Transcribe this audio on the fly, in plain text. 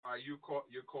you're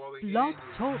calling Blog in?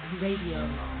 Talk Radio.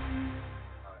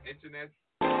 Internet.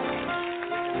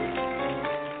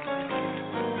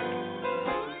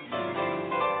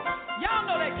 Y'all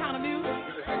know that kind of music.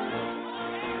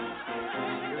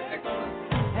 You're excellent.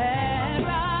 As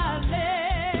I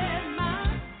let my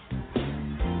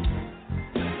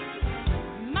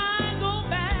mind go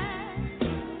back,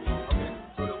 Okay,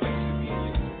 so the way you mean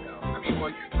it, I mean,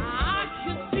 well, I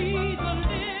can see the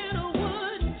little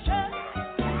wooden church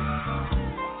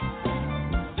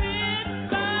sitting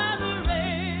by the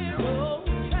railroad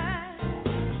track.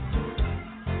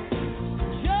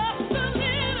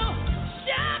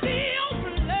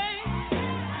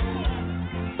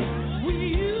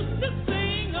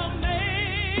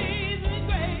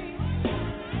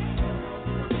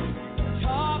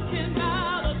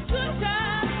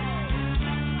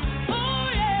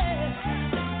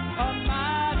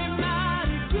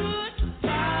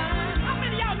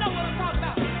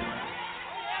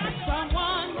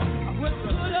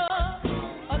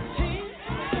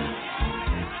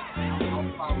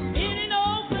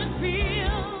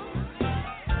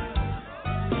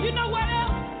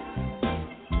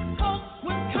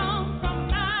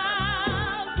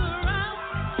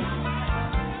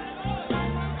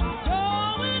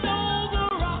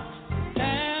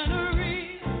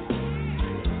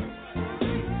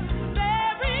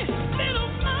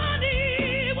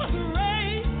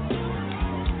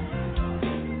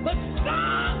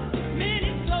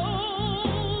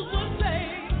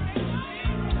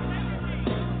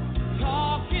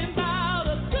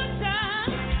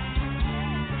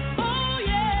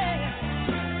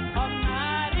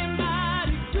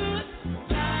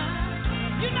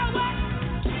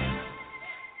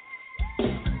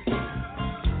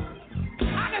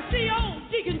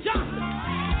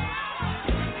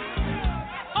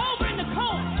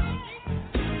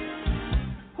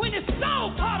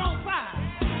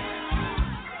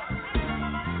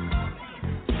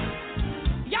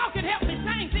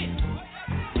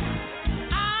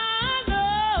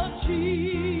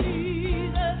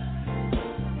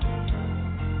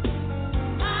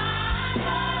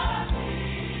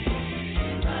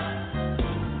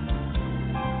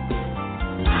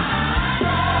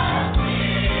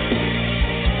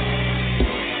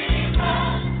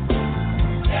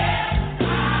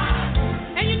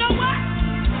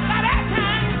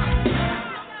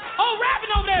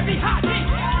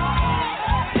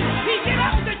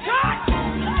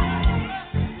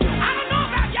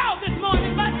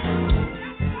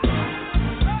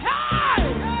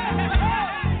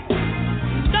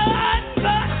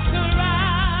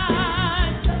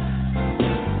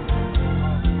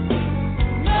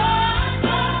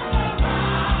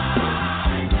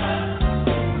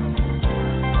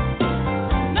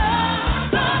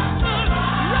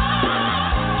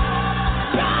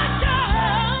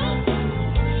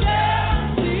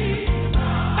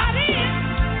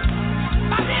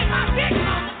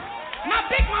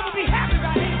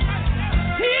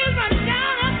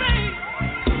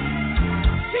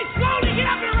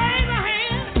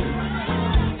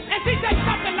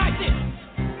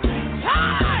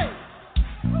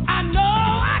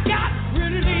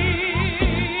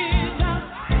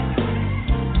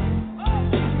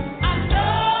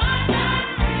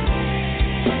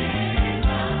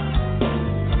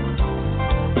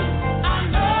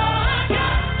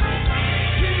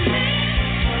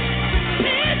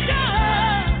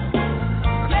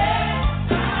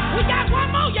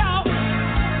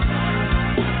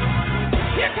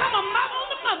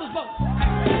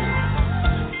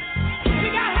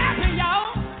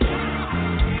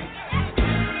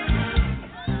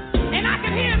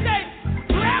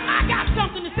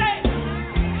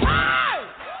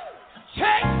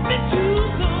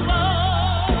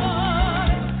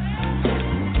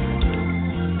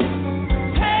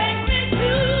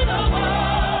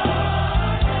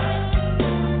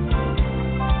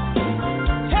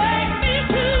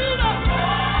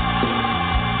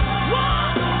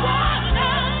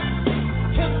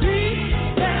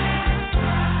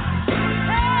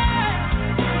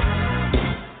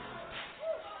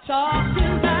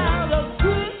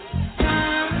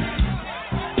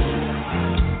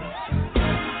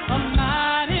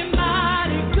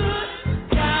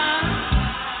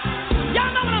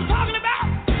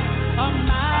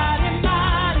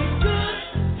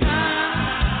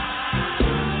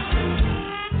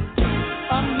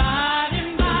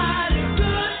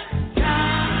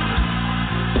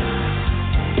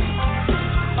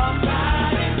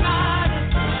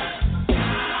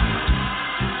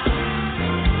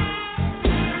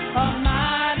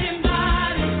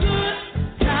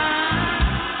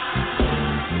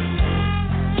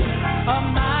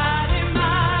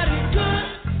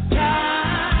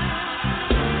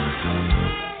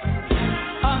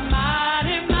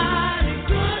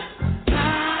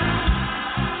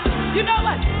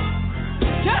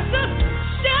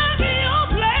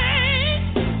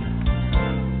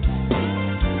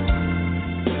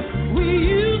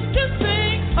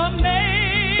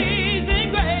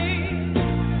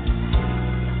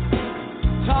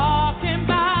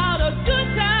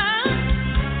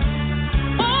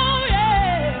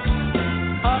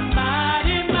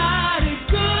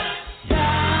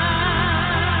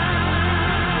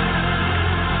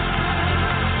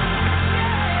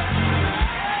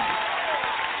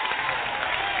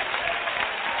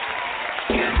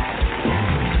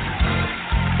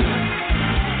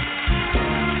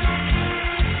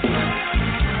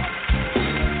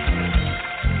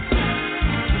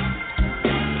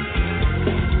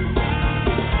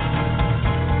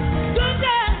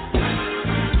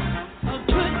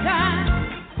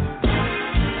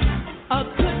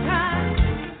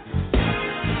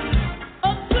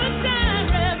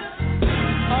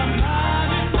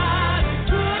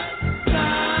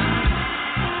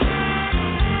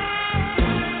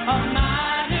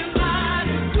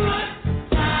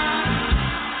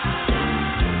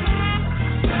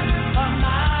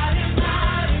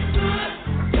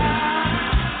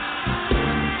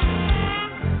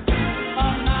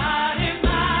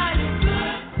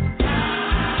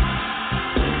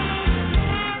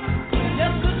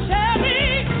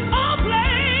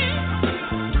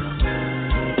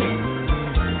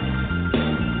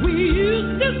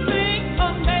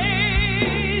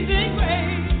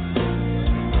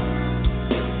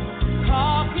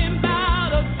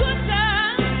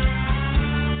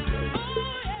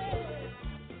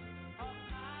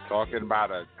 Talking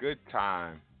about a good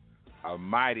time, a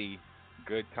mighty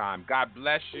good time. God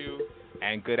bless you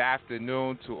and good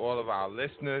afternoon to all of our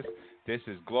listeners. This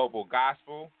is Global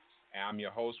Gospel, and I'm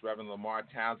your host, Reverend Lamar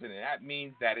Townsend, and that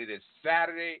means that it is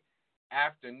Saturday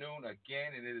afternoon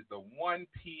again, and it is the 1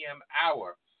 p.m.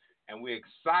 hour, and we're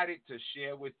excited to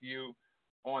share with you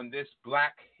on this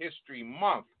Black History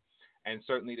Month, and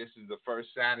certainly this is the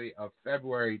first Saturday of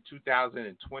February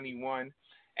 2021,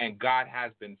 and God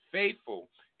has been faithful.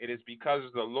 It is because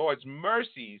of the Lord's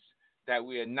mercies that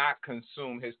we are not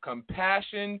consumed. His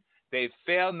compassion, they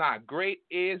fail not. Great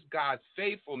is God's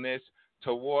faithfulness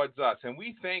towards us. And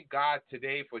we thank God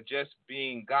today for just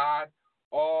being God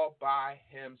all by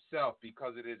himself,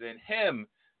 because it is in him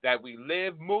that we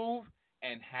live, move,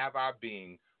 and have our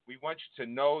being. We want you to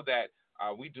know that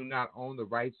we do not own the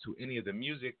rights to any of the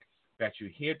music that you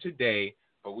hear today,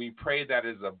 but we pray that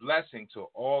it is a blessing to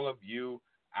all of you,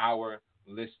 our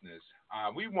listeners.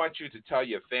 We want you to tell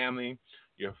your family,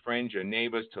 your friends, your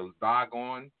neighbors to log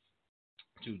on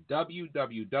to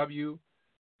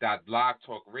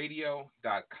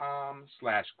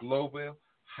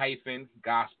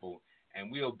www.blogtalkradio.com/global-gospel,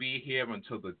 and we'll be here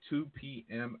until the 2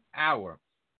 p.m. hour.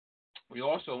 We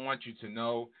also want you to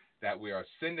know that we are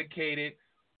syndicated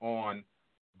on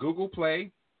Google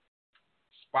Play,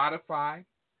 Spotify,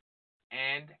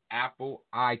 and Apple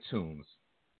iTunes.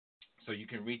 So you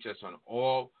can reach us on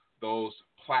all those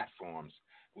platforms.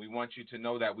 We want you to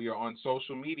know that we are on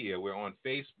social media. We're on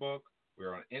Facebook,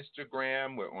 we're on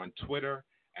Instagram, we're on Twitter,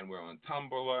 and we're on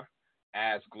Tumblr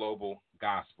as Global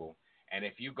Gospel. And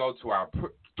if you go to our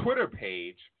Twitter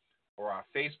page or our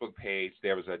Facebook page,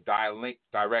 there is a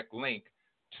direct link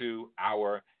to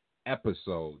our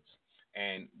episodes.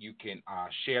 And you can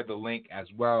share the link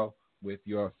as well with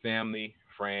your family,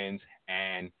 friends,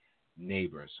 and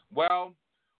neighbors. Well,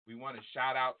 we want to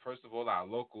shout out, first of all, our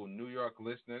local New York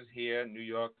listeners here, New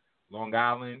York, Long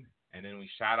Island, and then we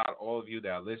shout out all of you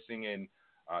that are listening in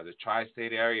the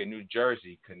tri-state area, New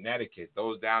Jersey, Connecticut,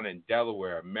 those down in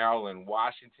Delaware, Maryland,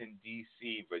 Washington,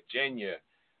 D.C., Virginia,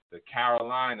 the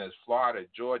Carolinas, Florida,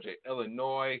 Georgia,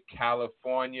 Illinois,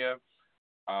 California,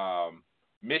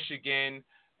 Michigan,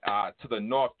 to the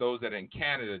north, those that are in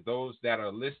Canada, those that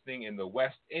are listening in the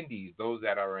West Indies, those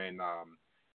that are in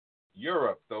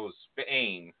Europe, those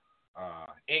Spain,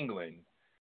 England,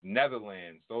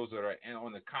 Netherlands, those that are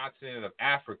on the continent of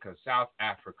Africa, South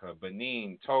Africa,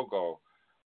 Benin, Togo,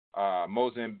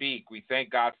 Mozambique. We thank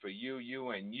God for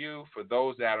you, and you. For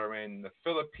those that are in the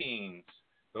Philippines,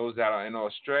 those that are in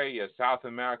Australia, South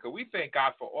America, we thank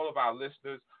God for all of our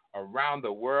listeners around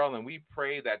the world, and we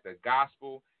pray that the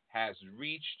gospel has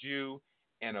reached you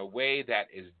in a way that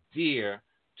is dear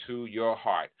to your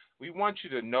heart. We want you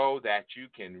to know that you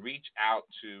can reach out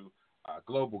to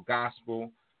Global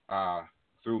Gospel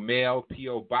through mail,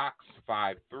 P.O. Box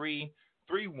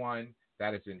 5331.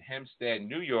 That is in Hempstead,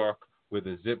 New York, where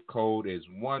the zip code is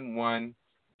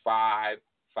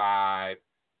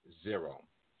 11550.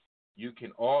 You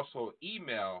can also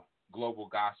email Global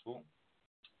Gospel,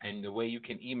 and the way you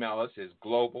can email us is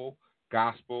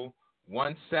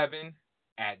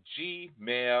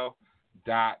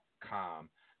globalgospel17@gmail.com.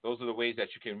 Those are the ways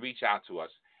that you can reach out to us.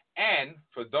 And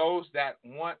for those that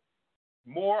want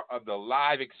more of the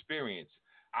live experience,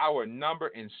 our number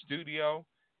in studio,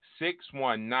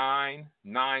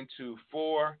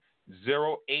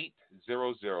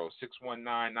 619-924-0800,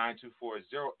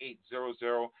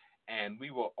 619-924-0800, and we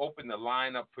will open the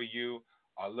line up for you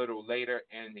a little later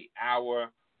in the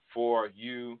hour for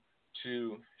you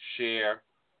to share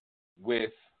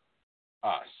with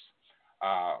us.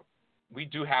 We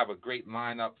do have a great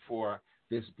lineup for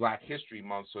this Black History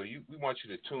Month, so we want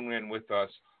you to tune in with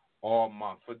us all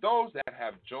month. For those that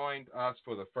have joined us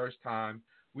for the first time,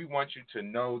 we want you to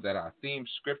know that our theme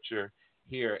scripture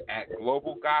here at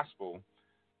Global Gospel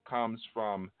comes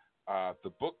from the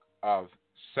book of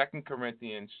 2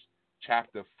 Corinthians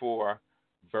chapter 4,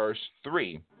 verse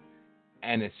 3.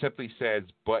 And it simply says,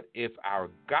 "But if our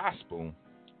gospel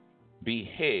be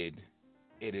hid,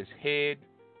 it is hid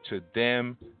to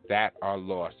them that are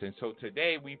lost." And so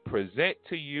today we present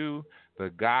to you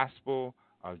the gospel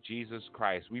of Jesus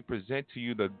Christ. We present to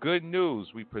you the good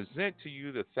news. We present to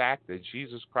you the fact that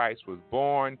Jesus Christ was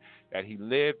born, that he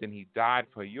lived and he died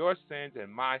for your sins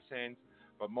and my sins,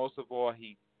 but most of all,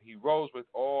 he rose with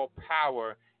all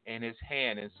power in his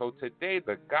hand. And so today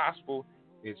the gospel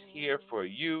is here for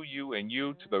you,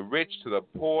 to the rich, to the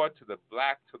poor, to the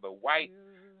black, to the white,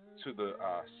 to the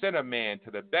sinner man,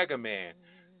 to the beggar man,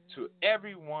 to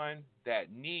everyone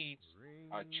that needs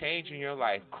a change in your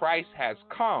life. Christ has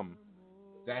come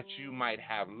that you might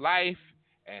have life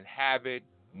and have it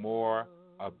more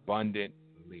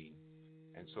abundantly.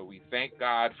 And so we thank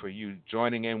God for you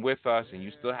joining in with us. And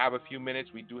you still have a few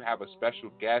minutes. We do have a special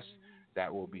guest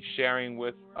that will be sharing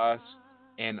with us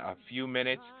in a few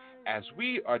minutes. As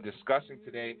we are discussing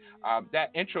today,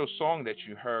 that intro song that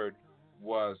you heard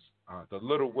was The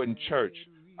Little Wooden Church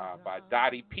by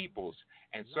Dottie Peoples.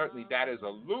 And certainly that is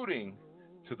alluding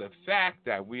to the fact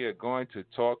that we are going to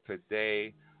talk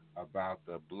today about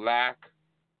the black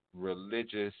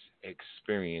religious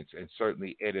experience. And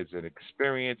certainly it is an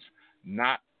experience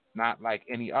not like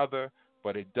any other,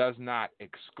 but it does not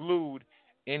exclude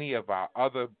any of our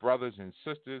other brothers and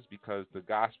sisters because the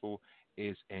gospel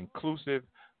is inclusive,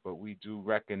 but we do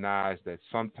recognize that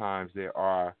sometimes there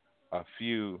are a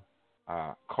few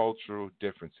cultural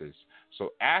differences.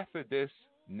 So after this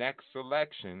next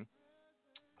selection,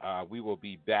 we will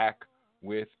be back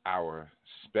with our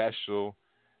special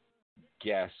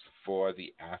guest for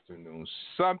the afternoon,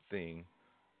 something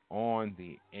on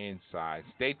the inside.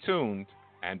 Stay tuned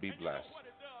and be blessed.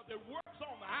 It works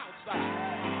on the outside.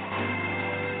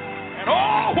 And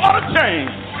oh, what a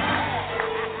change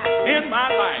in my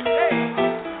life.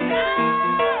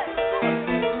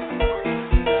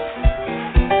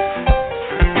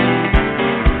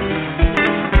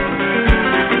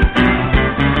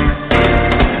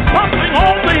 Something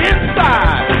on the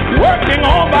inside, working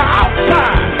on the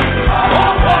outside.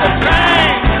 Oh, what a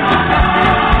change.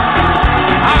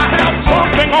 I have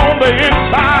something on the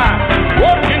inside,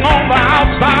 working on the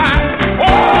outside.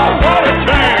 Oh, what a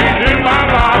change in my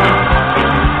life.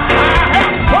 I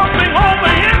have something on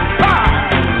the inside,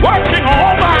 working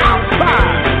on the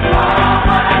outside. Oh,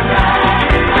 what a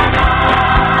change.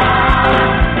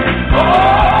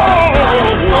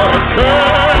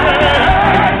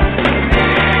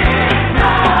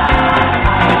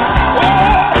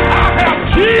 Oh, I have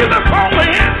Jesus on the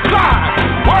inside,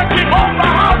 working on the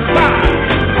outside.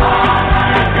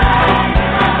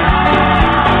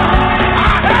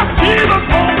 Jesus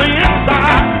on the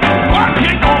inside,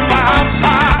 working on the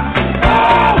outside.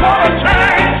 Oh, what a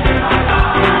change.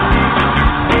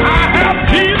 I have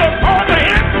Jesus on the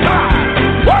inside,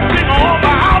 working on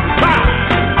the outside.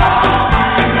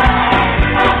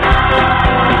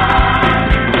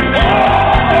 Oh,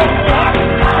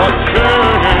 what a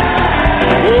change.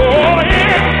 Oh,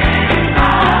 yeah.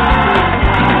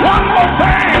 One more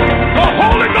thing. The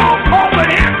Holy Ghost on the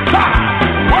inside,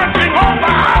 working on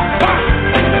the outside.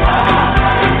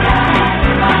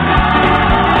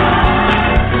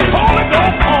 Holy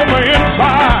Ghost on the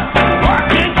inside,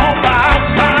 working on the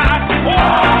outside.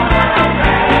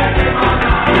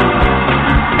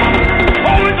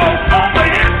 Holy Ghost on the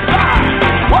inside,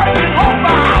 working on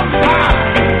the outside.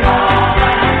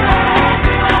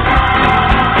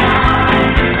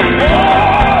 Oh,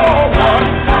 what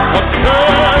a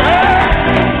change.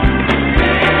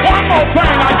 One more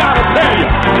thing I gotta tell you.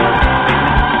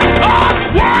 God's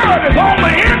word is on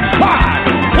the inside,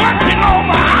 working on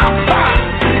the outside.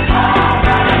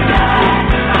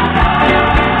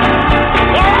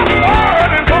 God's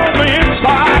word is on the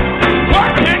inside,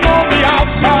 working on the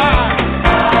outside.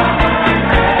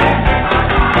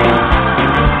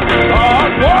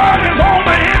 God's word is on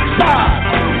the inside,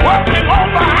 working on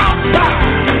the outside.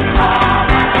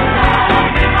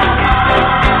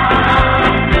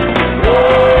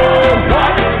 Oh,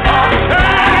 what a change. Oh.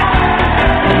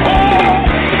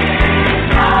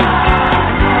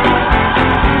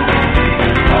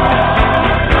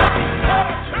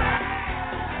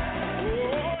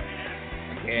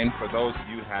 And for those of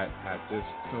you who have just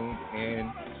tuned in,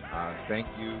 thank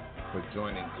you for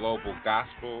joining Global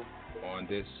Gospel on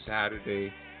this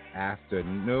Saturday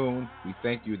afternoon. We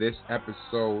thank you. This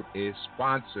episode is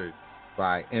sponsored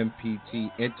by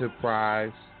MPT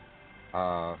Enterprise,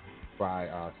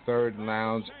 by Third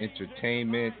Lounge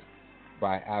Entertainment,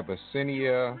 by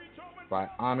Abyssinia, by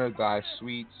Honor Thy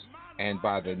Sweets, and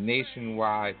by the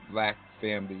Nationwide Black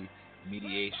Family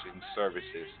Mediation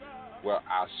Services. Well,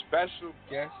 our special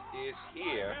guest is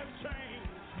here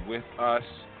with us.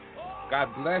 God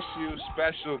bless you,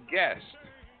 special guest.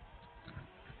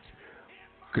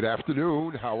 Good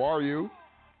afternoon. How are you?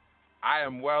 I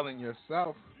am well, and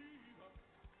yourself?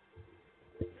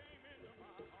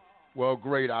 Well,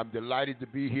 great. I'm delighted to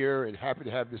be here and happy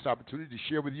to have this opportunity to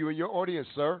share with you and your audience,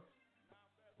 sir.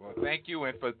 Well, thank you.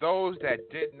 And for those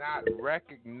that did not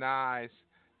recognize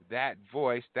that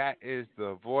voice, that is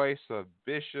the voice of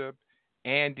Bishop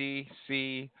Andy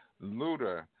C.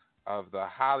 Lewter of the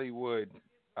Hollywood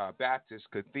Baptist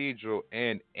Cathedral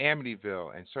in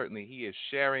Amityville. And certainly he is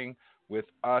sharing with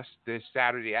us this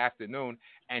Saturday afternoon.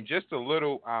 And just a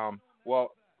little,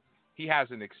 he has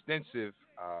an extensive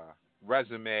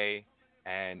resume,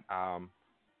 and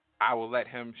I will let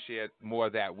him share more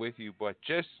of that with you. But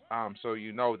just so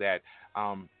you know that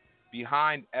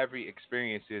behind every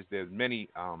experience is there's many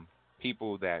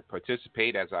people that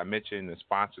participate, as I mentioned, the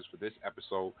sponsors for this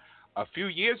episode. A few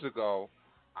years ago,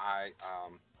 I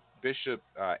Bishop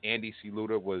Andy C.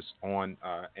 Lewter was on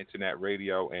internet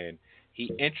radio, and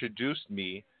he introduced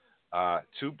me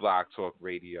to Blog Talk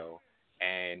Radio,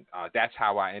 and that's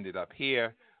how I ended up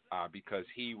here because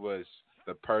he was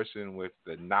the person with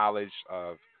the knowledge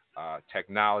of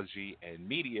technology and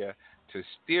media to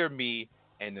steer me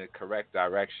in the correct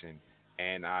direction.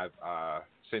 And I've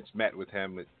since met with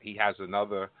him. He has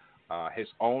another, his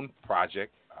own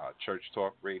project, Church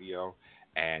Talk Radio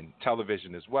and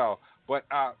television as well. But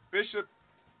Bishop,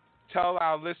 tell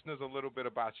our listeners a little bit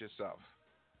about yourself.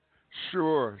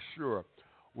 Sure.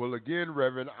 Well, again,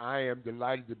 Reverend, I am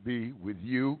delighted to be with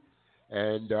you.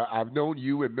 And I've known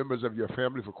you and members of your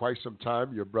family for quite some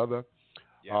time. Your brother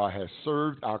has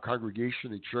served our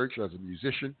congregation and church as a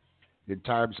musician in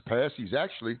times past. He's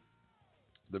actually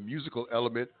the musical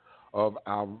element of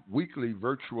our weekly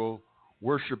virtual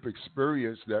worship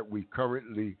experience that we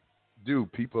currently do.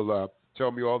 People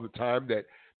tell me all the time that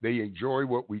they enjoy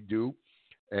what we do,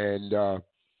 and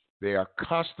they are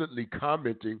constantly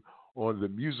commenting on the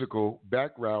musical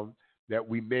background that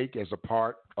we make as a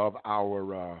part of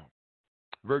our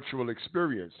virtual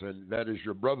experience. And that is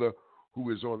your brother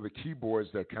who is on the keyboards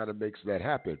that kind of makes that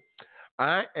happen.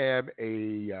 I am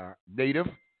a native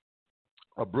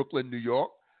of Brooklyn, New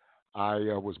York. I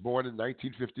was born in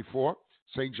 1954,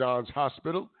 St. John's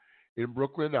Hospital in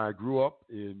Brooklyn. I grew up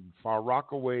in Far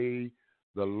Rockaway,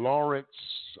 the Lawrence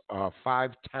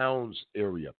Five Towns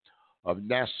area of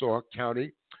Nassau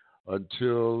County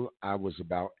until I was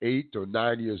about 8 or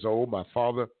 9 years old. My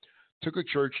father took a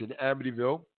church in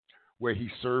Amityville where he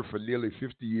served for nearly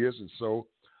 50 years, and so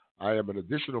I am an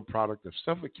additional product of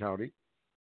Suffolk County.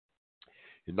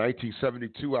 In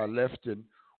 1972, I left and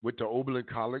went to Oberlin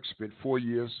College, spent 4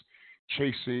 years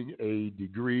chasing a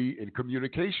degree in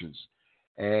communications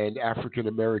and African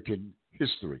American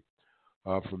history.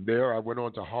 From there, I went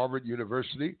on to Harvard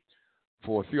University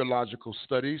for theological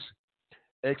studies,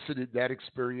 exited that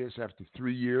experience after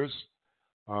 3 years,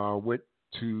 went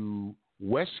to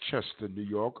Westchester, New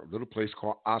York, a little place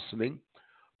called Ossining,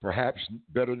 perhaps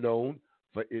better known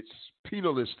for its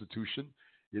penal institution.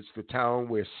 It's the town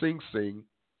where Sing Sing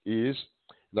is.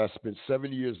 And I spent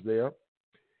 7 years there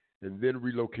and then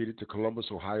relocated to Columbus,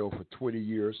 Ohio for 20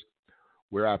 years,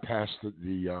 where I pastored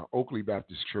the Oakley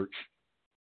Baptist Church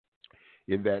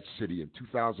in that city. In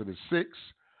 2006,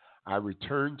 I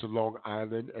returned to Long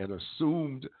Island and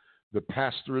assumed the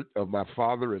pastorate of my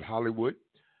father in Hollywood.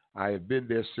 I have been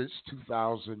there since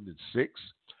 2006.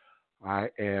 I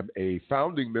am a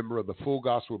founding member of the Full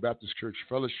Gospel Baptist Church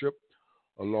Fellowship,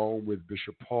 along with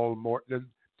Bishop Paul Morton,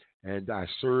 and I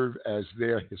serve as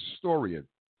their historian.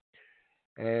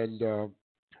 And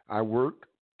I work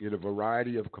in a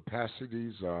variety of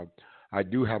capacities. I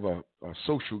do have a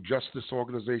social justice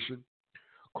organization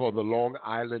called the Long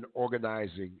Island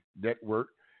Organizing Network,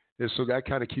 and so that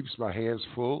kind of keeps my hands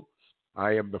full.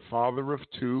 I am the father of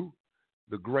 2,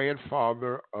 the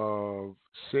grandfather of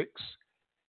 6,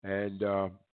 and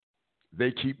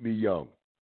they keep me young.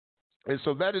 And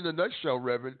so that, in a nutshell,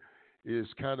 Reverend, is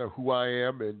kind of who I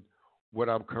am and what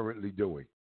I'm currently doing.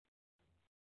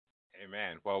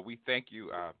 Amen. Well, we thank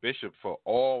you, Bishop, for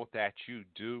all that you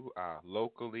do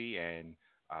locally and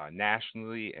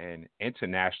nationally and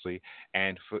internationally.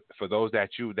 And for those that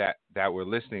were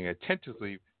listening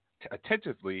attentively,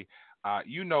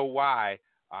 you know why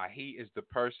he is the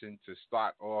person to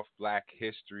start off Black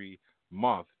History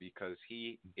Month, because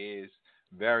he is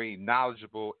very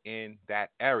knowledgeable in that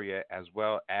area as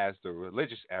well as the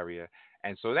religious area.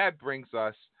 And so that brings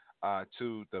us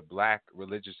to the Black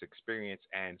religious experience.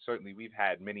 And certainly we've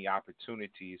had many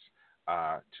opportunities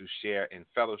to share in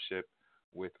fellowship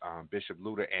with Bishop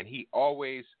Lewter, and he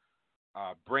always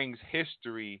brings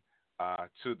history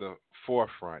to the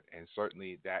forefront. And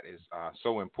certainly that is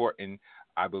so important.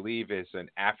 I believe as an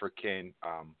African,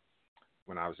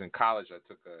 when I was in college, I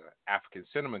took an African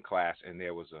cinema class, and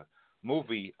there was a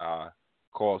movie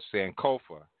called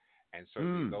Sankofa. And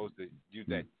certainly those that you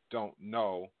that don't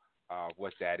know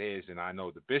what that is, and I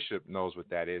know the bishop knows what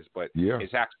that is, but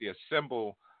it's actually a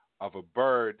symbol of a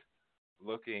bird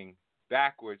looking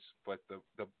backwards. But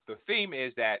the theme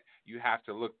is that you have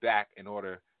to look back in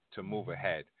order to move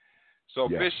ahead. So,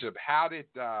 Bishop, how did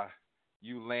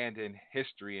you land in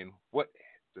history, and what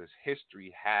does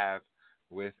history have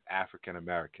with African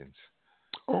Americans?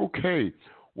 Okay.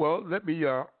 Well, let me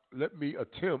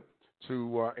attempt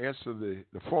to answer the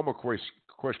former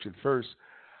question first.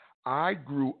 I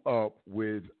grew up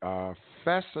with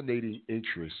fascinating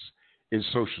interests in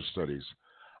social studies.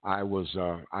 I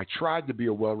tried to be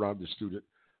a well-rounded student,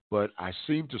 but I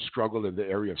seemed to struggle in the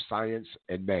area of science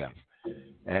and math,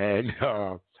 and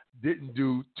didn't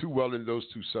do too well in those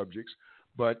two subjects.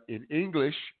 But in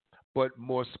English, but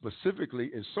more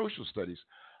specifically in social studies,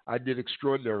 I did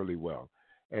extraordinarily well.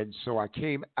 And so I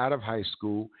came out of high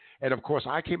school, and of course,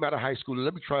 I came out of high school. And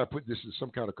let me try to put this in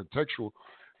some kind of contextual,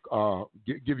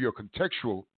 give you a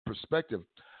contextual perspective.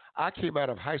 I came out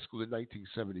of high school in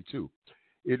 1972.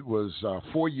 It was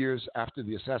 4 years after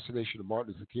the assassination of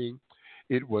Martin Luther King.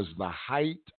 It was the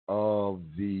height of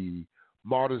the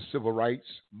modern civil rights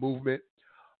movement.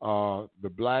 The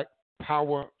Black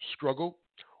Power struggle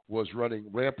was running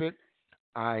rampant.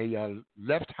 I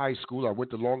left high school. I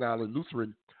went to Long Island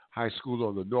Lutheran High School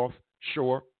on the North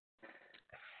Shore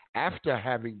after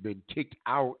having been kicked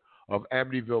out of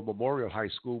Amityville Memorial High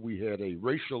School. We had a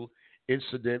racial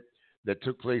incident that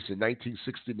took place in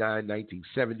 1969,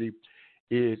 1970.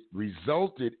 It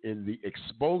resulted in the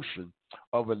expulsion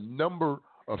of a number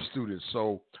of students.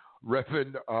 So,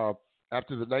 Reverend,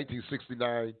 after the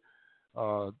 1969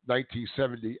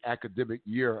 1970 academic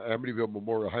year, Amityville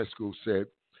Memorial High School said,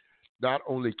 not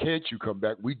only can't you come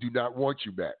back, we do not want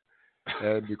you back.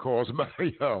 And because my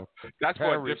that's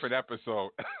parents, for a different episode.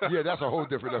 yeah, that's a whole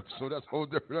different episode. That's a whole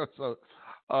different episode.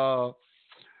 Uh,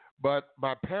 but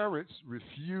my parents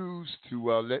refused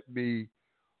to let me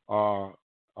uh,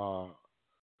 uh,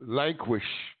 languish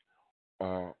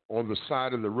on the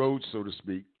side of the road, so to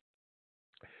speak,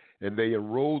 and they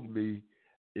enrolled me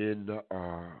in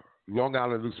Long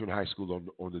Island Lutheran High School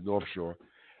on the North Shore.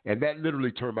 And that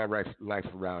literally turned my life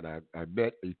around. I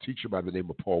met a teacher by the name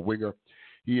of Paul Winger.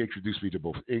 He introduced me to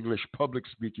both English, public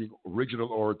speaking, original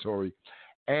oratory,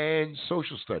 and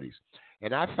social studies.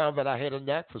 And I found that I had a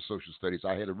knack for social studies.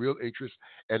 I had a real interest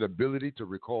and ability to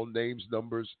recall names,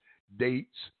 numbers,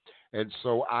 dates. And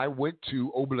so I went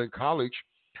to Oberlin College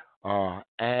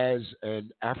as an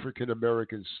African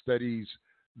American studies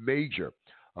major.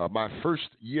 My first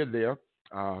year there,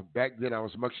 back then I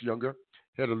was much younger,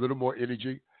 had a little more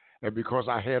energy, and because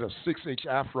I had a 6-inch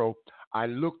afro, I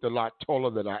looked a lot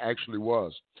taller than I actually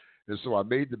was. And so I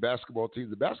made the basketball team.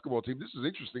 The basketball team, this is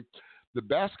interesting, the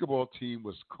basketball team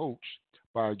was coached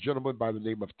by a gentleman by the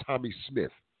name of Tommy Smith.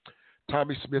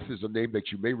 Tommy Smith is a name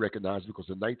that you may recognize because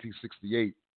in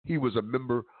 1968, he was a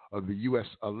member of the U.S.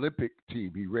 Olympic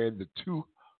team. He ran the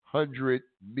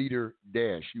 200-meter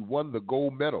dash. He won the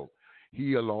gold medal.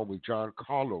 He, along with John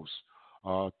Carlos,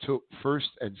 took first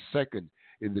and second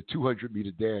in the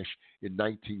 200-meter dash in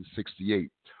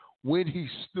 1968. When he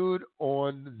stood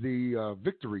on the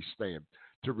victory stand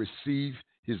to receive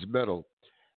his medal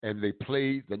and they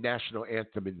played the national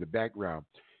anthem in the background,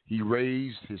 he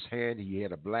raised his hand. He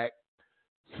had a black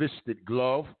fisted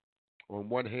glove on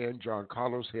one hand. John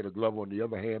Carlos had a glove on the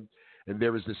other hand. And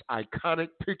there is this iconic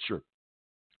picture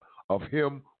of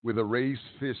him with a raised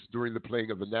fist during the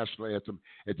playing of the national anthem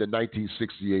at the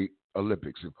 1968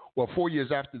 Olympics. Well, 4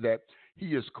 years after that,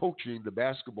 he is coaching the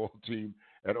basketball team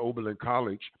at Oberlin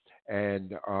College,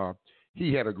 and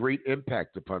he had a great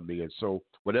impact upon me. And so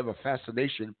whatever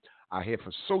fascination I had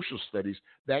for social studies,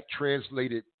 that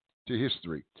translated to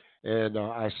history. And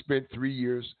I spent 3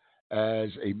 years as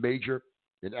a major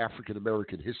in African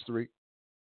American history.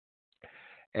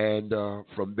 And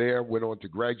from there, went on to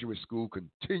graduate school,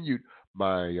 continued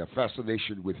my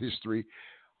fascination with history.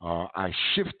 I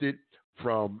shifted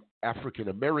from African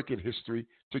American history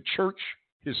to church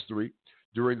history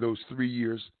during those 3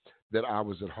 years that I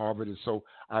was at Harvard. And so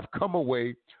I've come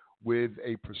away with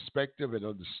a perspective and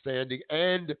understanding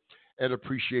and an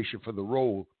appreciation for the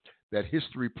role that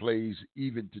history plays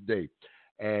even today.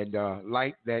 And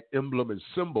like that emblem and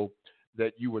symbol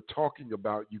that you were talking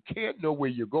about, you can't know where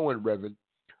you're going, Reverend,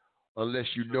 unless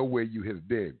you know where you have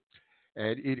been.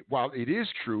 And while it is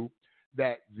true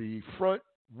that the front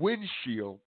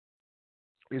windshield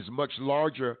is much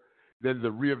larger than the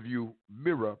rearview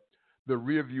mirror, the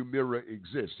rearview mirror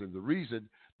exists. And the reason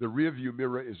the rearview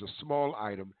mirror is a small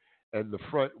item and the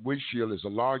front windshield is a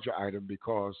larger item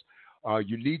because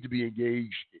you need to be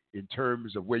engaged in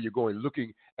terms of where you're going,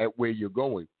 looking at where you're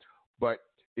going. But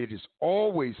it is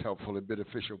always helpful and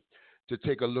beneficial to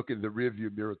take a look in the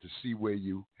rearview mirror to see where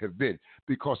you have been,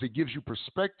 because it gives you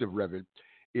perspective, Reverend.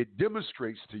 It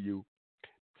demonstrates to you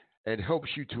and helps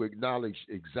you to acknowledge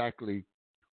exactly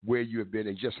where you have been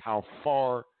and just how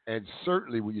far. And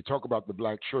certainly when you talk about the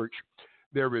Black church,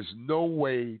 there is no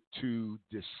way to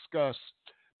discuss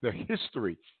the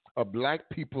history of Black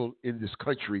people in this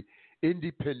country,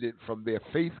 independent from their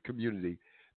faith community,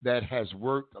 that has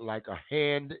worked like a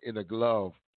hand in a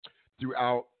glove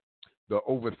throughout the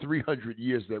over 300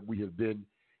 years that we have been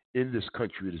in this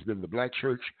country. It has been the black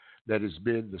church that has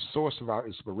been the source of our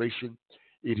inspiration.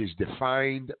 It has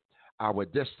defined our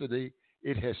destiny.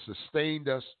 It has sustained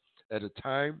us at a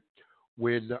time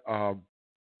when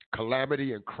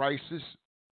calamity and crisis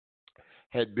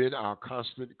had been our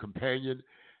constant companion.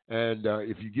 And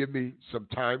if you give me some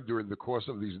time during the course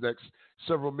of these next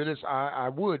several minutes, I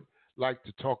would like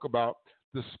to talk about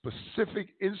the specific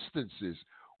instances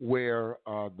where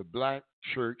the black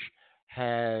church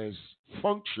has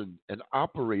functioned and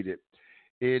operated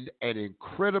in an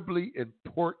incredibly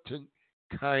important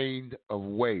kind of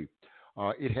way.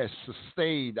 It has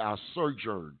sustained our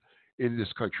sojourn in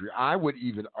this country. I would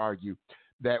even argue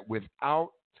that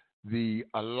without the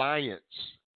alliance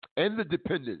and the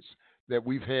dependence that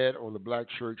we've had on the black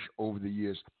church over the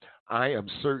years, I am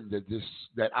certain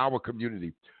that our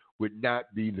community would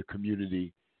not be the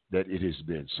community that it has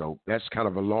been. So that's kind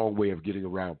of a long way of getting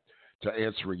around to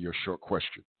answering your short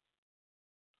question.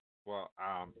 Well,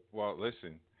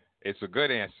 listen, it's a good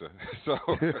answer.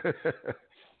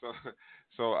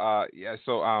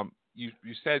 You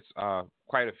said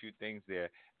quite a few things there,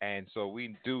 and so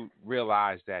we do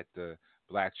realize that the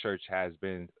black church has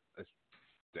been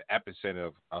the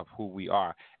epicenter of who we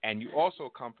are, and you also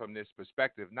come from this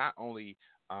perspective. Not only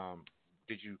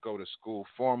did you go to school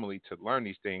formally to learn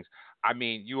these things, I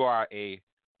mean, you are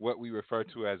what we refer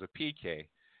to as a PK.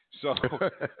 So,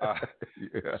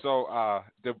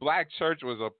 the black church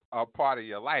was a part of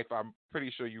your life. I'm pretty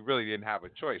sure you really didn't have a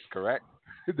choice, correct?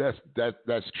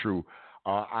 That's true.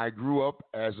 I grew up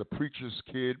as a preacher's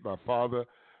kid. My father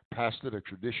pastored a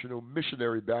traditional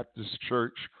missionary Baptist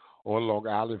church on Long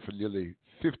Island for nearly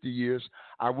 50 years.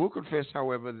 I will confess,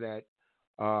 however, that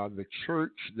the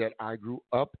church that I grew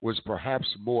up was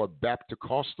perhaps more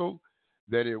Baptist-costal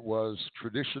than it was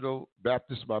traditional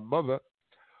Baptist. My mother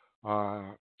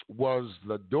was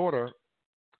the daughter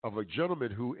of a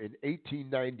gentleman who in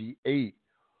 1898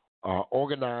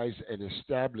 organized and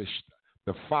established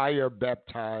the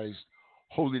fire-baptized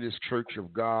Holiness Church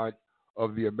of God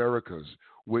of the Americas,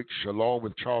 which, along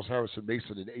with Charles Harrison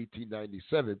Mason in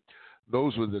 1897,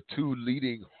 those were the two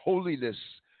leading holiness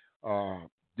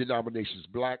denominations,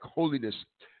 black holiness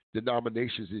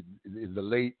denominations in the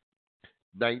late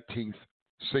 19th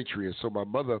century. And so my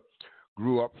mother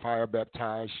grew up fire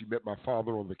baptized. She met my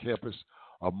father on the campus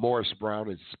of Morris Brown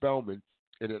and Spelman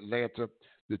in Atlanta.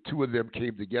 The two of them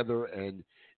came together, and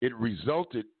it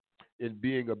resulted in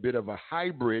being a bit of a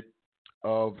hybrid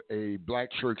of a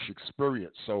black church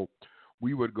experience. So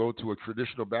we would go to a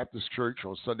traditional Baptist church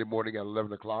on Sunday morning at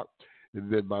 11 o'clock,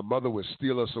 and then my mother would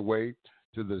steal us away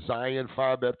to the Zion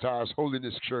Fire Baptized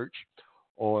Holiness Church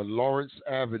on Lawrence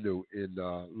Avenue in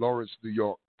Lawrence, New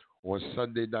York on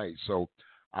Sunday night. So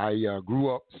I grew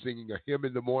up singing a hymn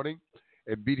in the morning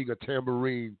and beating a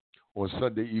tambourine on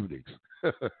Sunday evenings.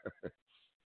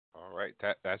 All right,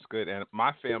 that's good. And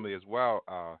my family as well.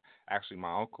 Actually,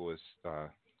 my uncle is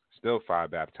still fire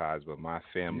baptized, but my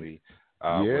family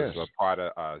was a part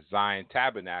of Zion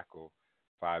Tabernacle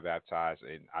fire baptized.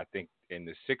 And I think in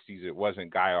the 60s it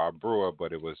wasn't Guy R. Brewer,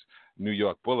 but it was New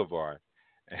York Boulevard.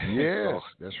 Yes,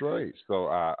 that's right.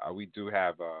 So we do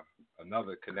have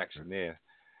another connection there,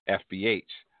 FBH.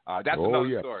 That's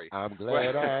another story. I'm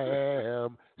glad I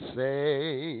am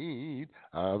saved.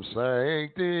 I'm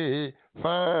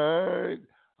sanctified.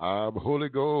 I'm Holy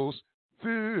Ghost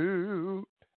filled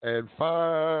and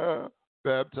fire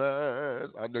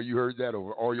baptized. I know you heard that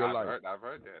over all your life. I've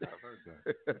heard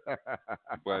that.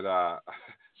 But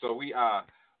so we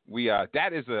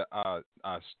that is a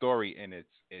story in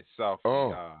itself.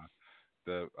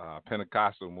 The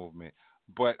Pentecostal movement.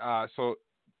 But so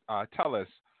tell us.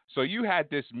 So you had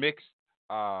this mixed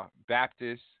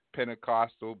Baptist,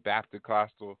 Pentecostal,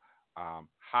 Baptist-costal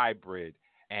hybrid.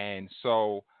 And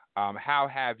so how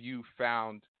have you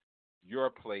found your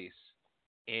place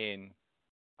in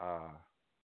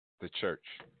the church?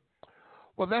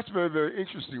 Well, that's very, very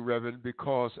interesting, Reverend,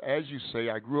 because as you say,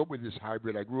 I grew up with this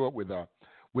hybrid. I grew up with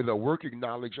a working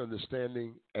knowledge,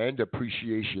 understanding, and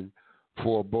appreciation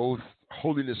for both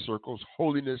holiness circles,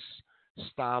 holiness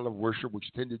style of worship,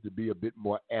 which tended to be a bit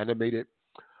more animated,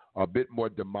 a bit more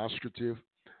demonstrative,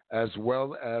 as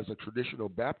well as a traditional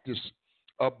Baptist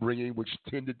upbringing, which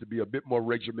tended to be a bit more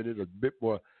regimented, a bit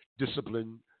more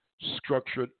disciplined,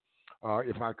 structured,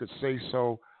 if I could say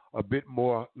so, a bit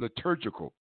more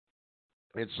liturgical.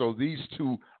 And so these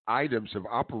two items have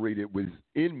operated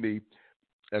within me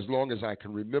as long as I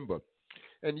can remember.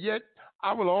 And yet,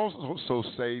 I will also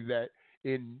say that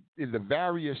in the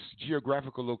various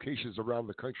geographical locations around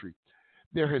the country,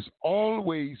 there has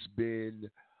always been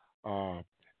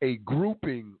a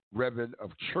grouping, Reverend,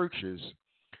 of churches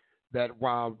that,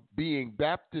 while being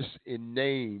Baptist in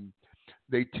name,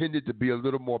 they tended to be a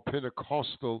little more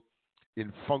Pentecostal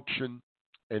in function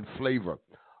and flavor.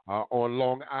 On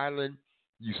Long Island,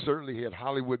 you certainly had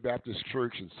Hollywood Baptist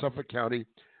Church in Suffolk County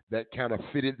that kind of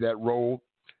fitted that role.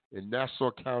 In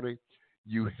Nassau County,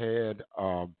 you had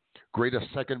Greater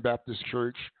Second Baptist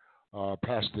Church.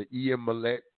 Pastor E.M.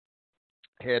 Millett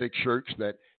had a church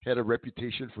that had a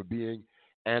reputation for being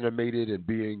animated and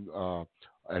being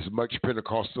as much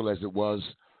Pentecostal as it was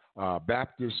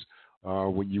Baptist.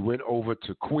 When you went over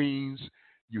to Queens,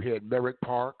 you had Merrick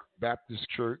Park Baptist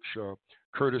Church.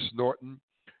 Curtis Norton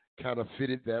kind of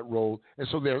fitted that role. And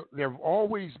so there have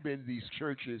always been these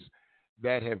churches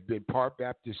that have been part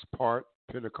Baptist, part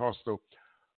Pentecostal,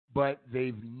 but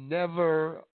they've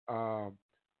never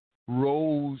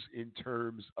rose in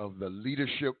terms of the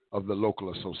leadership of the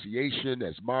local association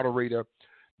as moderator,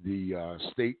 the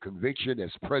state convention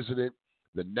as president,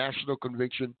 the national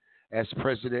convention as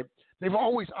president. They've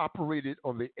always operated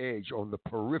on the edge, on the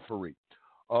periphery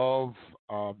of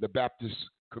the Baptist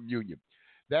communion.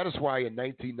 That is why in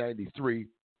 1993,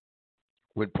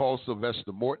 when Paul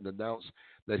Sylvester Morton announced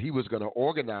that he was going to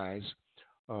organize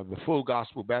the Full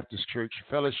Gospel Baptist Church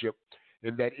Fellowship,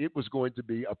 and that it was going to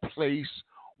be a place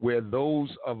where those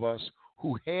of us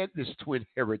who had this twin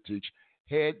heritage,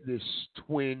 had this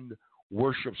twin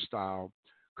worship style,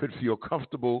 could feel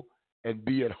comfortable and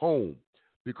be at home,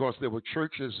 because there were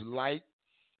churches like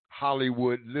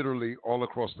Hollywood literally all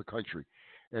across the country.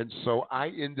 And so I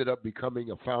ended up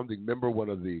becoming a founding member, one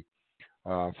of the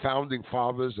founding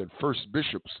fathers and first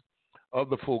bishops of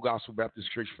the Full Gospel Baptist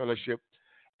Church Fellowship.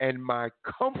 And my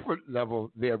comfort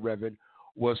level there, Reverend,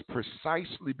 was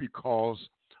precisely because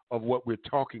of what we're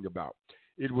talking about.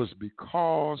 It was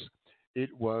because it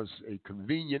was a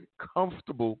convenient,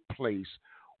 comfortable place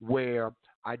where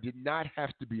I did not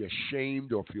have to be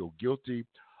ashamed or feel guilty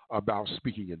about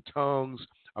speaking in tongues,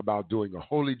 about doing a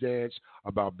holy dance,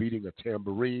 about beating a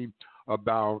tambourine,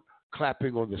 about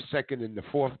clapping on the second and the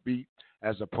fourth beat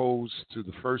as opposed to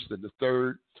the first and the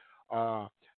third.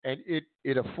 And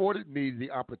it afforded me the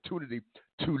opportunity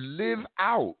to live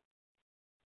out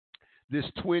this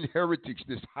twin heritage,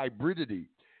 this hybridity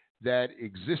that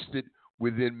existed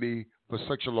within me for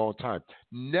such a long time.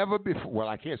 Never before, well,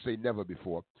 I can't say never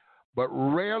before, but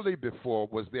rarely before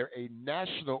was there a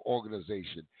national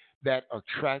organization that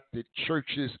attracted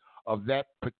churches of that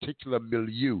particular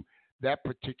milieu, that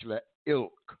particular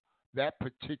ilk, that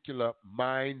particular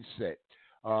mindset,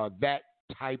 that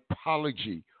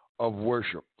typology of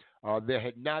worship. There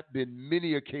had not been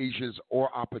many occasions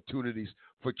or opportunities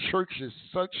for churches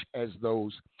such as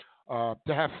those to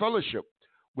have fellowship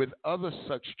with other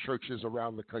such churches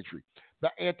around the country. The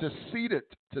antecedent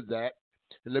to that,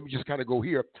 and let me just kind of go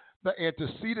here, the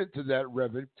antecedent to that,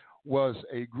 Reverend, was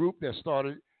a group that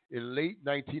started in late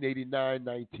 1989,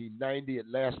 1990. It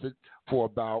lasted for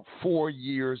about 4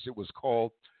 years. It was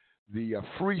called the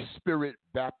Free Spirit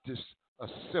Baptist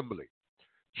Assembly.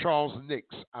 Charles Nix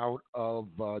out of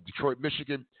Detroit,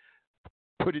 Michigan,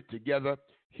 put it together.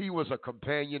 He was a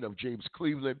companion of James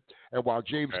Cleveland, and while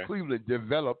James Cleveland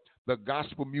developed the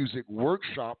gospel music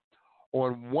workshop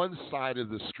on one side of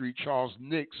the street, Charles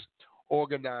Nix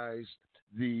organized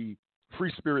the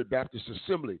Free Spirit Baptist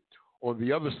Assembly on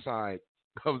the other side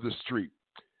of the street.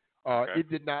 It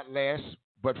did not last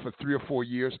but for 3 or 4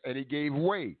 years, and it gave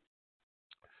way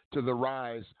to the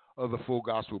rise of the Full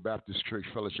Gospel Baptist Church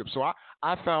Fellowship. So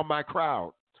I found my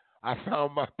crowd. I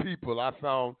found my people. I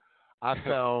found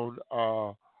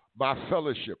my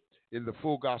fellowship in the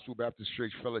Full Gospel Baptist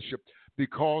Church Fellowship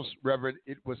because, Reverend,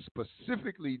 it was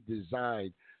specifically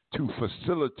designed to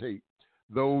facilitate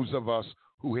those of us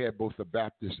who had both a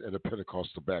Baptist and a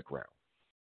Pentecostal background.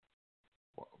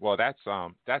 Well, that's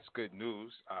good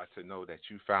news to know that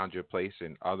you found your place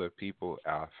and other people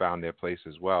found their place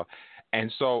as well.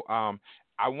 And so I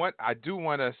want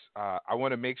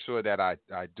to make sure that I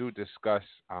do discuss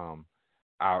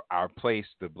our place,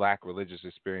 the Black religious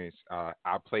experience,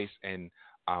 our place in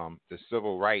the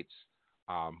civil rights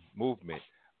movement.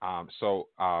 That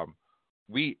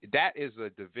is a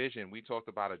division. We talked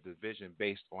about a division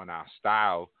based on our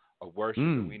style of worship,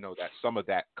 and we know that some of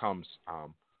that comes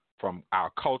from our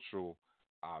cultural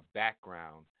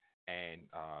background and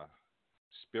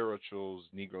spirituals,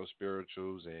 Negro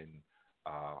spirituals, and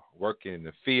working in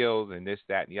the field and this,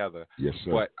 that, and the other. Yes,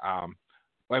 sir. But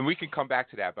and we can come back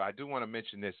to that. But I do want to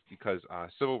mention this because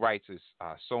civil rights is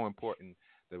so important.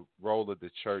 The role of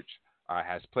the church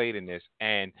has played in this.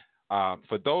 And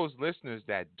for those listeners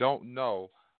that don't know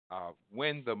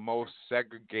when the most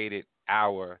segregated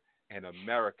hour in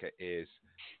America is,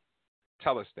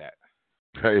 Tell us that.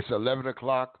 It's 11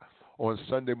 o'clock on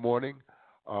Sunday morning,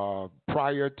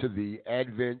 prior to the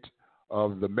advent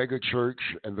of the mega church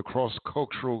and the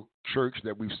cross-cultural church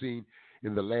that we've seen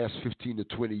in the last 15 to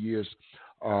 20 years.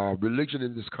 Religion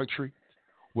in this country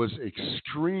was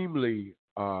extremely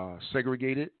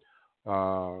segregated.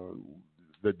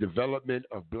 The development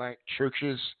of black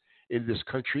churches in this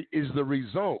country is the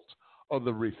result of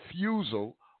the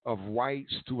refusal of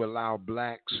whites to allow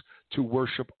blacks to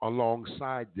worship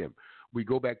alongside them. We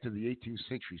go back to the 18th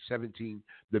century,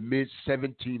 the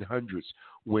mid-1700s,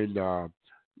 when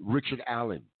Richard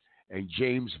Allen and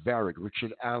James Varick.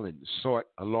 Richard Allen sought,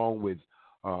 along with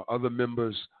other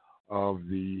members of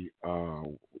the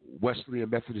Wesleyan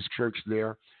Methodist Church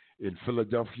there in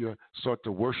Philadelphia, sought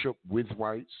to worship with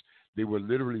whites. They were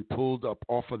literally pulled up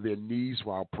off of their knees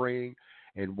while praying,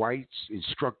 and whites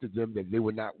instructed them that they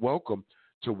were not welcome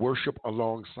to worship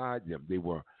alongside them. They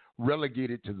were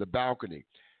relegated to the balcony.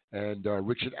 And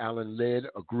Richard Allen led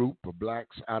a group of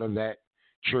blacks out of that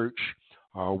church,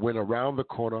 went around the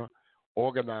corner,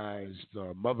 organized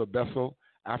Mother Bethel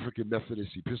African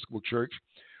Methodist Episcopal Church,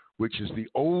 which is the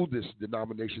oldest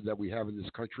denomination that we have in this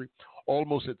country.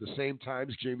 Almost at the same time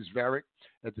as James Varick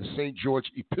at the St.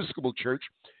 George Episcopal Church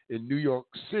in New York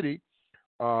City,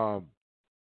 was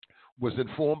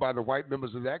informed by the white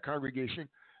members of that congregation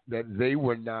that they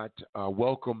were not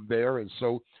welcome there, and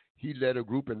so he led a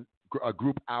group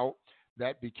out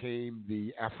that became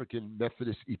the African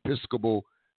Methodist Episcopal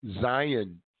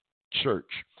Zion Church.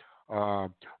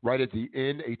 Right at the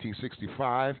end,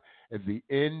 1865, at the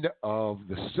end of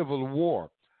the Civil War,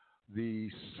 the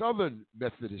Southern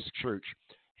Methodist Church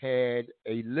had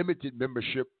a limited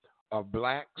membership of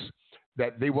blacks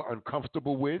that they were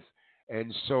uncomfortable with.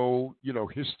 And so,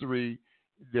 history,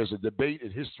 there's a debate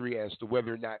in history as to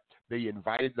whether or not they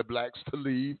invited the blacks to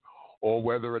leave or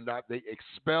whether or not they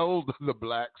expelled the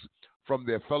blacks from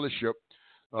their fellowship.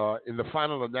 In the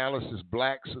final analysis,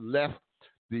 blacks left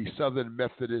the Southern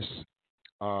Methodist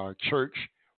Church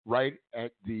right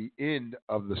at the end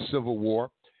of the Civil War,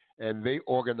 and they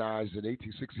organized in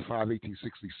 1865,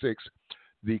 1866,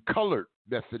 the Colored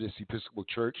Methodist Episcopal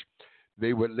Church.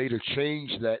 They would later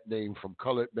change that name from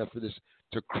Colored Methodist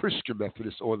to Christian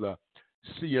Methodist, or the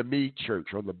CME Church.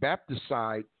 On the Baptist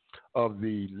side of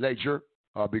the ledger,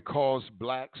 because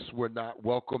blacks were not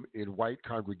welcome in white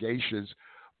congregations,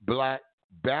 black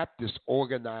Baptists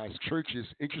organized churches,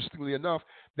 interestingly enough,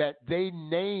 that they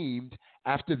named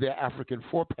after their African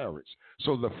foreparents.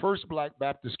 So the first black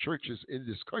Baptist churches in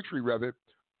this country, Reverend,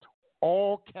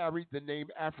 all carried the name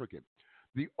African.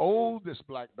 The oldest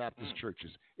black Baptist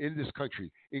churches in this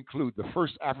country include the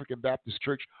First African Baptist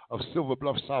Church of Silver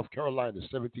Bluff, South Carolina,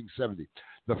 1770.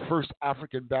 The First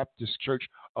African Baptist Church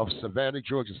of Savannah,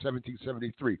 Georgia,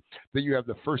 1773. Then you have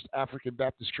the First African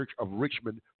Baptist Church of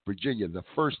Richmond, Virginia. The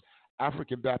First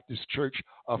African Baptist Church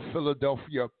of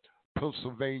Philadelphia,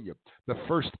 Pennsylvania. The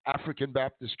First African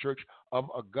Baptist Church of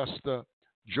Augusta,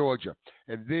 Georgia.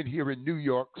 And then here in New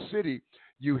York City,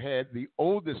 you had the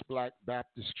oldest black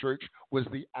Baptist church was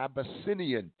the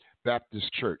Abyssinian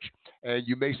Baptist Church. And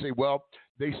you may say, well,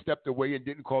 they stepped away and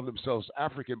didn't call themselves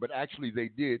African, but actually they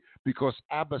did, because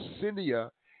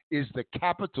Abyssinia is the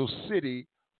capital city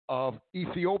of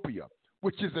Ethiopia,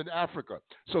 which is in Africa.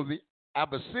 So the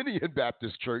Abyssinian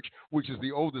Baptist Church, which is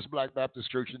the oldest black Baptist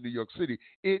church in New York City,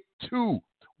 it too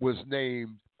was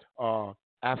named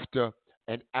after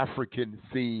an African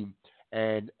theme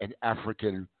and an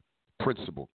African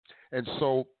principle. And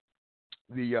so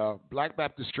the Black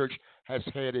Baptist Church has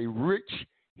had a rich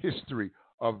history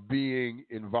of being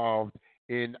involved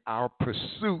in our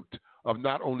pursuit of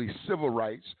not only civil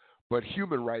rights, but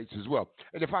human rights as well.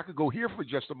 And if I could go here for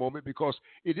just a moment, because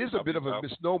it is a bit of a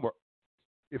misnomer,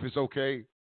 if it's okay.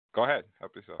 Go ahead.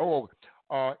 Help yourself.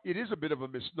 It is a bit of a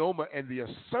misnomer, and the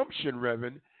assumption,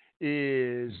 Reverend,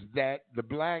 is that the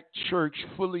black church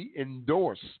fully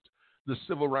endorsed the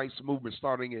civil rights movement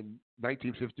starting in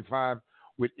 1955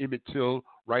 with Emmett Till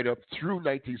right up through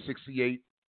 1968,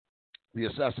 the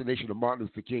assassination of Martin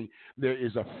Luther King. There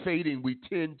is a fading. We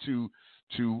tend to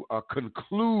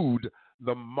conclude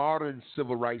the modern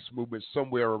civil rights movement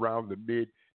somewhere around the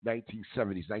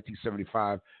mid-1970s,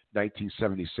 1975,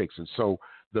 1976. And so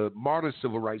the modern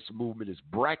civil rights movement is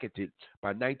bracketed by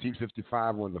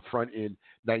 1955 on the front end,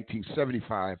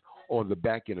 1975 on the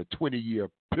back end, a 20-year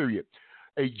period.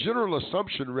 A general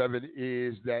assumption, Reverend,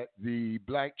 is that the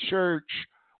black church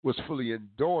was fully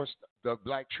endorsed, the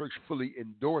black church fully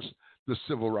endorsed the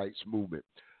civil rights movement.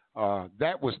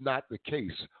 That was not the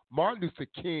case. Martin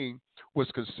Luther King was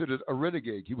considered a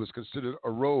renegade. He was considered a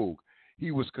rogue.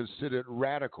 He was considered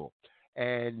radical.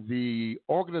 and the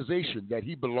organization that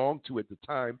he belonged to at the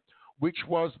time, which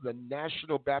was the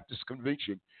National Baptist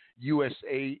Convention,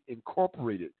 USA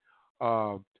Incorporated,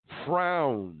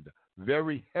 frowned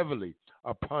very heavily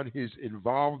upon his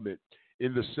involvement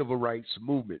in the civil rights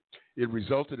movement. It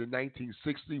resulted in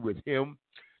 1960 with him,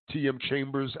 T.M.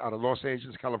 Chambers out of Los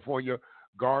Angeles, California,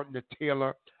 Gardner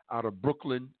Taylor out of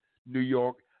Brooklyn, New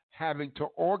York, having to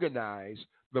organize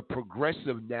the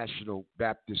Progressive National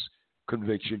Baptist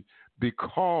Convention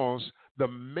because the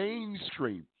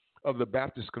mainstream of the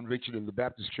Baptist Convention and the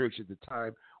Baptist Church at the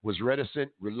time was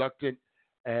reticent, reluctant,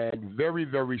 and very,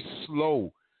 very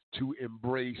slow to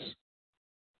embrace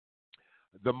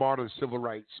the modern civil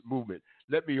rights movement.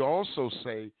 Let me also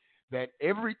say that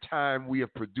every time we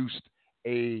have produced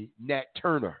a Nat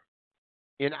Turner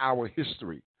in our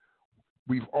history,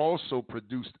 we've also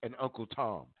produced an Uncle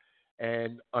Tom.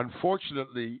 And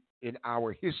unfortunately, in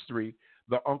our history,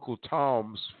 the Uncle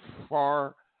Toms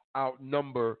far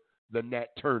outnumber the Nat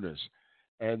Turners.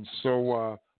 And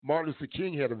so Martin Luther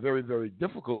King had a very, very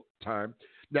difficult time.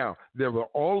 Now, there were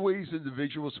always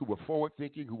individuals who were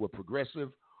forward-thinking, who were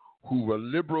progressive, who were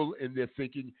liberal in their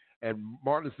thinking, and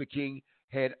Martin Luther King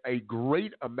had a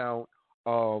great amount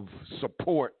of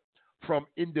support from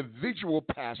individual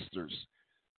pastors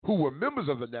who were members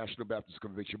of the National Baptist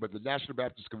Convention, but the National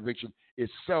Baptist Convention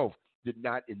itself did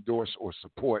not endorse or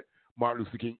support Martin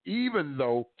Luther King, even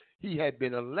though he had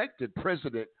been elected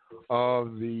president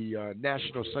of the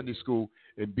National Sunday School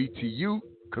and BTU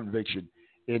Convention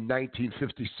in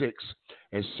 1956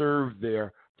 and served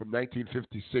there from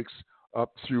 1956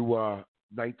 up through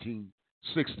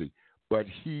 1960. But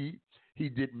he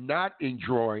did not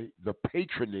enjoy the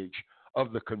patronage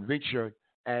of the convention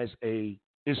as a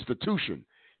institution.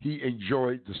 He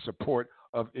enjoyed the support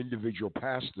of individual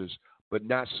pastors, but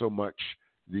not so much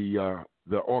the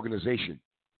organization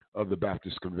of the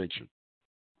Baptist Convention.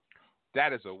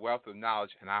 That is a wealth of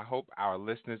knowledge, and I hope our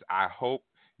listeners, I hope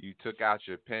you took out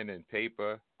your pen and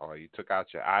paper or you took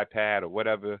out your iPad or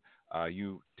whatever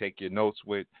you take your notes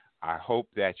with. I hope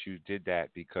that you did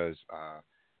that because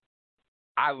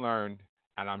I learned,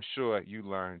 and I'm sure you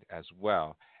learned as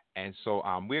well. And so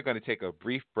we're going to take a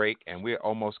brief break, and we're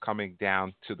almost coming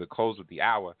down to the close of the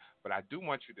hour. But I do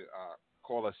want you to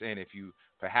call us in if you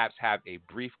perhaps have a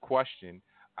brief question.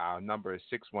 Our number is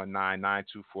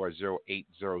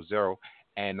 619-924-0800.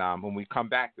 And when we come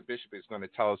back, the bishop is going to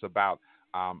tell us about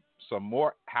some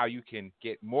more, how you can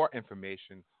get more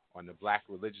information on the black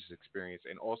religious experience.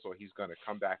 And also he's going to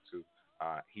come back to,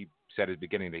 he said at the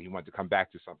beginning that he wanted to come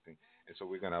back to something. And so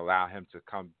we're going to allow him to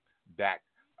come back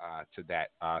to that.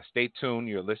 Stay tuned.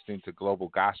 You're listening to Global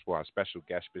Gospel. Our special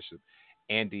guest, Bishop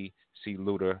Andy C.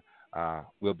 Lewter.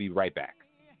 We'll be right back.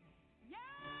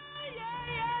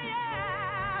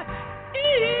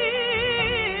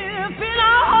 If in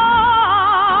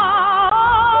our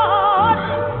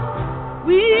heart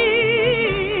we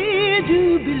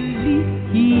do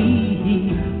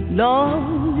believe,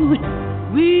 Lord,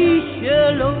 we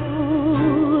shall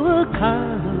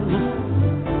overcome,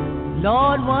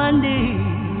 Lord, one day.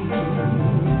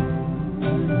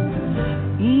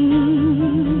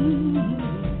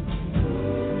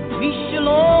 We shall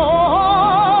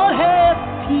all have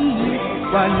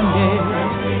peace one day.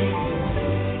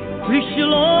 We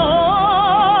shall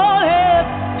all have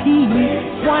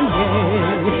peace one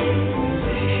day.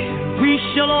 We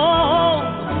shall all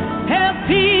have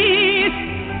peace,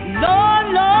 Lord,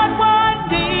 Lord, one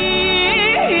day.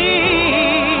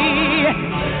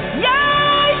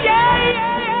 Yeah, yeah,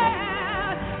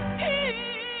 yeah.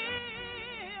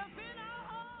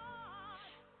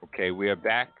 Okay, we are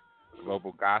back.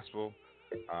 Global Gospel.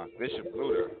 Bishop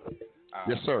Lewter.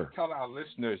 Yes, sir. Tell our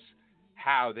listeners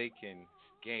how they can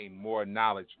gain more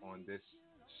knowledge on this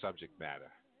subject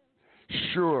matter.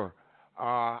 Sure.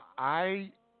 I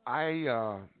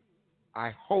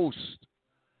host,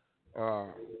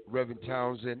 Reverend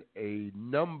Townsend, a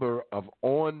number of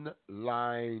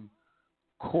online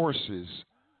courses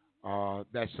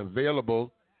that's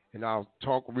available, and I'll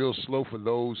talk real slow for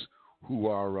those who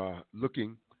are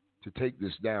looking to take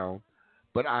this down.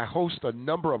 But I host a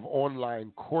number of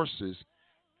online courses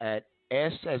at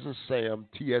S as in Sam,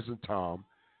 T as in Tom,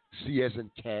 C as in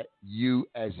cat, U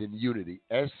as in unity,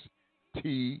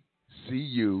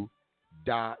 STCU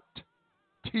dot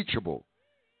teachable,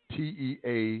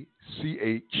 TEACHABLE,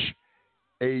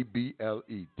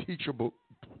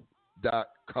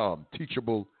 teachable.com,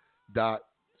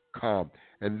 teachable.com.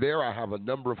 And there I have a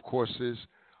number of courses.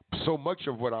 So much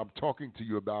of what I'm talking to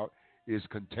you about is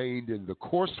contained in the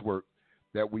coursework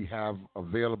that we have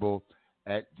available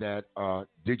at that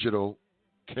digital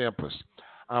campus.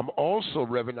 I'm also,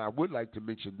 Reverend, I would like to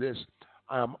mention this.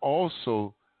 I'm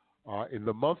also, in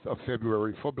the month of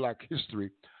February for Black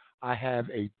History, I have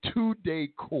a 2-day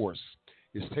course.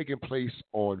 It's taking place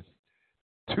on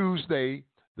Tuesday,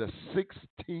 the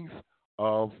 16th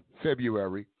of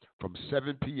February from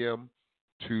 7 p.m.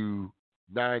 to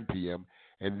 9 p.m.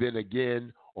 And then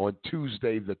again on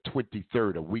Tuesday, the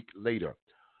 23rd, a week later,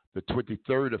 the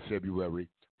 23rd of February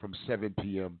from 7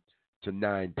 p.m. to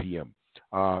 9 p.m.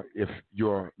 If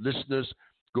your listeners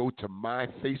go to my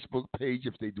Facebook page,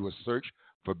 if they do a search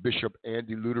for Bishop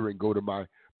Andy Lewter and go to my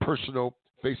personal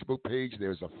Facebook page,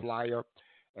 there's a flyer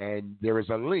and there is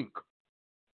a link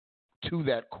to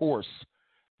that course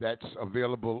that's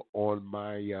available on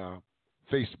my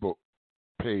Facebook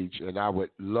page. And I would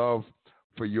love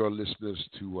for your listeners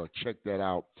to check that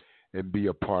out and be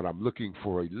a part. I'm looking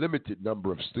for a limited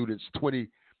number of students, 20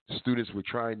 students. We're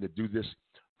trying to do this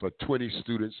for 20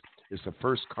 students. It's a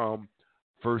first come,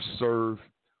 first serve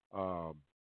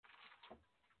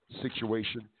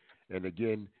situation. And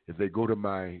again, if they go to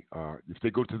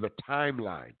the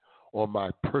timeline on my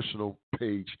personal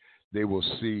page, they will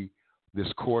see this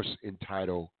course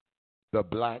entitled "The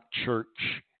Black Church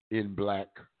in Black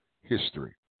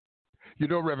History." You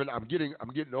know, Reverend, I'm getting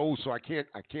old, so I can't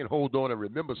hold on and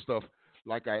remember stuff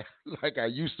like I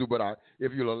used to. But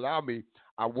if you'll allow me,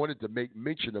 I wanted to make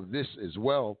mention of this as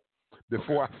well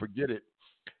before I forget it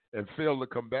and fail to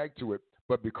come back to it.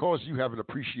 But because you have an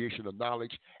appreciation of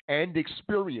knowledge and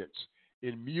experience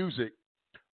in music,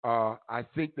 I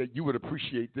think that you would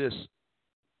appreciate this.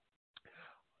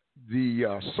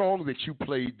 The song that you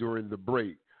played during the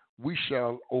break, "We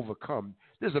Shall Overcome,"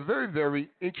 there's a very, very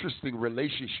interesting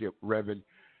relationship, Reverend,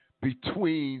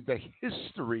 between the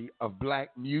history of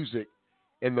black music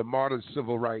and the modern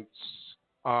civil rights.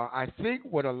 I think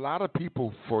what a lot of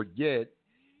people forget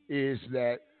is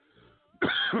that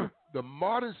the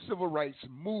modern civil rights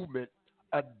movement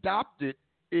adopted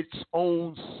its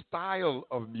own style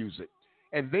of music.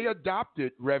 And they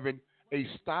adopted, Reverend, a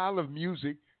style of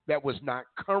music that was not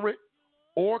current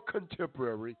or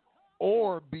contemporary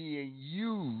or being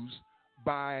used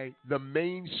by the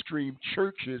mainstream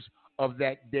churches of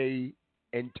that day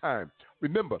and time.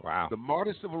 Remember, the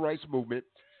modern civil rights movement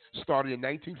started in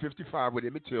 1955 with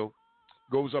Emmett Till,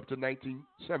 goes up to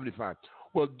 1975.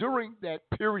 Well, during that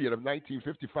period of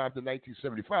 1955 to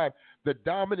 1975, the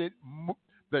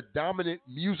dominant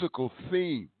musical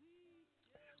theme,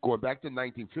 going back to the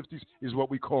 1950s, is what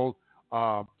we call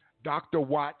Dr.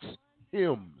 Watts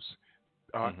hymns.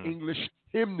 English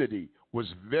hymnody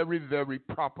was very, very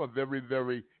proper, very,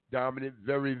 very dominant,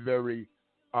 very, very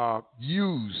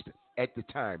used at the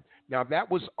time. Now, that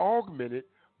was augmented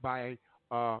by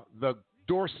the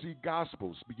Dorsey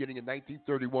Gospels. Beginning in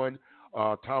 1931,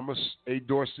 Thomas A.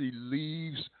 Dorsey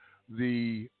leaves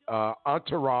the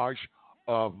entourage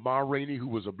of Ma Rainey, who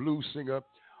was a blues singer.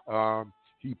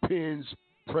 He pens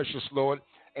Precious Lord,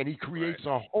 and he creates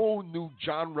a whole new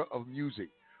genre of music,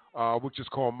 which is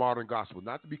called modern gospel,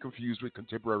 not to be confused with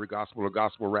contemporary gospel or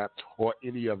gospel rap or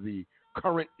any of the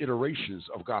current iterations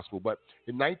of gospel. But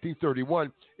in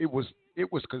 1931, it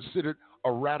was considered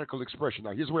a radical expression.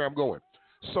 Now, here's where I'm going.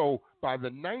 So by the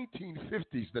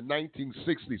 1950s, the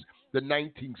 1960s, the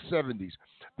 1970s,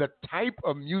 the type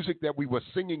of music that we were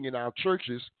singing in our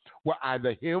churches were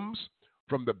either hymns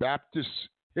from the Baptist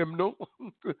hymnal,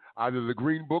 either the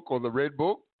Green Book or the Red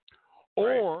Book,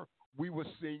 or we were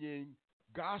singing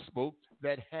gospel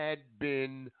that had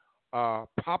been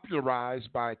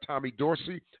popularized by Tommy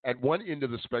Dorsey at one end of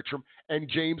the spectrum and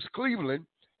James Cleveland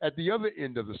at the other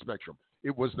end of the spectrum.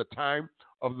 It was the time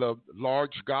of the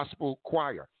large gospel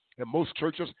choir. And most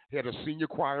churches had a senior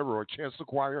choir or a chancel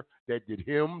choir that did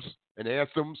hymns and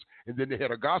anthems, and then they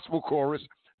had a gospel chorus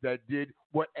that did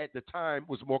what at the time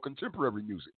was more contemporary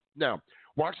music. Now,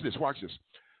 watch this.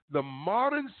 The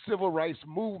modern civil rights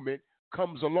movement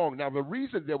comes along. Now, the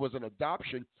reason there was an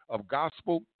adoption of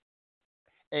gospel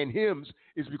and hymns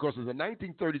is because in the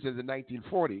 1930s and the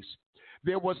 1940s,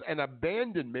 there was an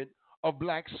abandonment of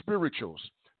black spirituals,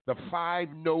 the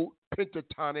 5-note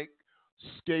pentatonic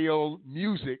scale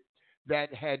music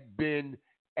that had been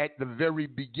at the very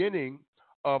beginning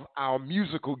of our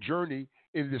musical journey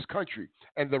in this country.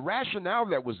 And the rationale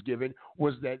that was given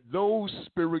was that those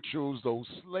spirituals, those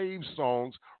slave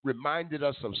songs, reminded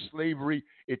us of slavery.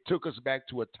 It took us back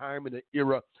to a time and an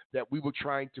era that we were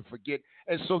trying to forget.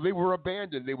 And so they were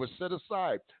abandoned. They were set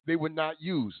aside. They were not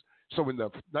used. So in the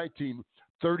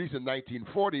 1930s and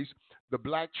 1940s, the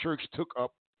black church took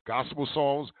up gospel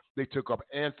songs. They took up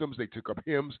anthems. They took up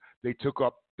hymns. They took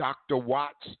up Dr.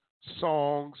 Watts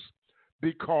songs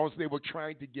because they were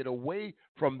trying to get away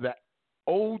from the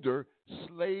older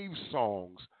slave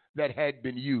songs that had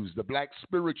been used, the black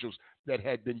spirituals that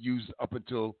had been used up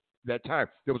until that time.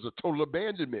 There was a total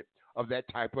abandonment of that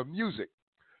type of music,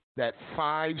 that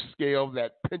 5-scale,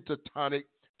 that pentatonic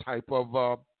type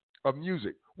of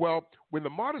music. Well, when the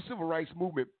modern civil rights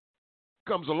movement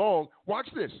comes along, watch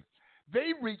this.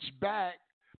 They reached back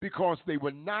because they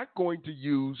were not going to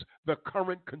use the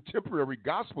current contemporary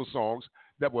gospel songs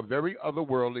that were very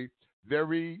otherworldly,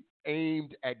 very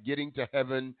aimed at getting to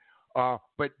heaven,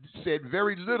 but said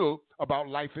very little about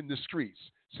life in the streets.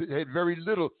 Said very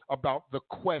little about the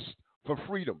quest for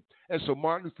freedom. And so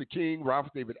Martin Luther King, Ralph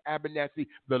David Abernathy,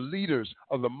 the leaders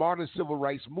of the modern civil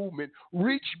rights movement,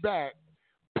 reached back,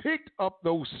 picked up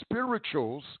those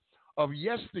spirituals of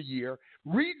yesteryear,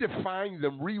 redefined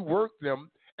them, reworked them,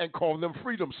 and called them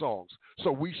freedom songs.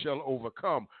 So We Shall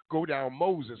Overcome, Go Down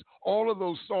Moses, all of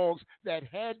those songs that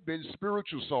had been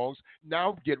spiritual songs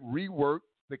now get reworked.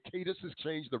 The cadence has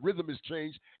changed, the rhythm has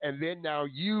changed, and they're now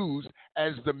used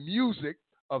as the music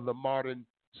of the modern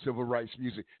civil rights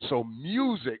music. So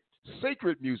music,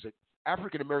 sacred music,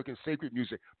 African American sacred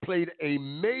music, played a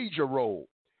major role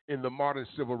in the modern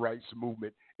civil rights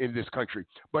movement in this country.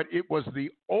 But it was the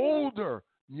older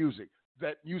music,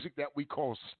 that music that we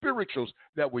call spirituals,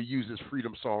 that were used as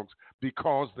freedom songs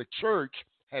because the church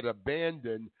had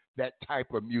abandoned that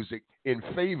type of music in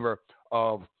favor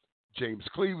of James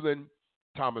Cleveland,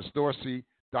 Thomas Dorsey,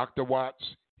 Dr.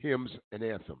 Watts, hymns and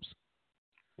anthems.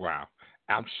 Wow.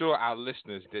 I'm sure our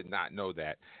listeners did not know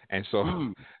that. And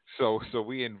so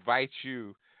we invite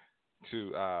you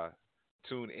to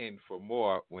tune in for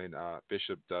more when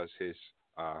Bishop does his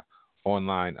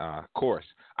online course.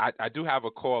 I do have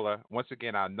a caller. Once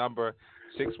again, our number,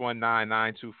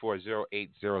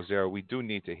 619-924-0800. We do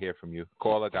need to hear from you.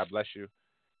 Caller, God bless you.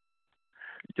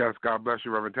 Yes, God bless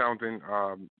you, Reverend Townsend.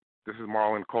 This is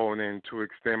Marlon calling in to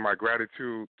extend my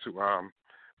gratitude to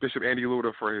Bishop Andy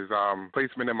Lewter for his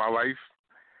placement in my life.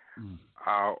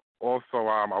 Also,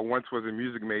 I once was a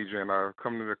music major, and I've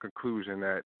come to the conclusion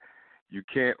that you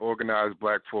can't organize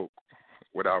black folk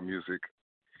without music.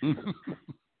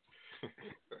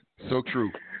 So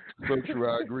true. So true.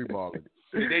 I agree, Marlon.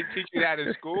 Did they teach you that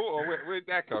in school, or where'd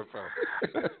that come from?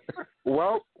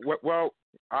 Well,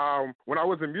 when I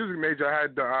was a music major, I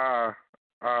had the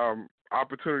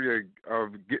opportunity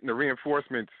of getting the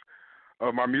reinforcements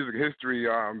of my music history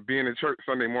being in church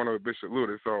Sunday morning with Bishop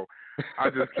Lewter. So I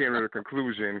just came to the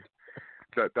conclusion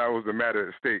that was the matter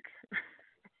at stake.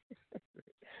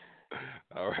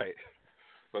 All right.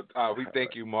 But we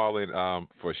thank you, Marlon,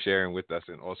 for sharing with us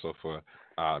and also for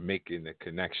making the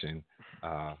connection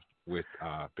with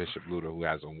Bishop Lewter, who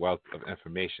has a wealth of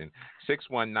information.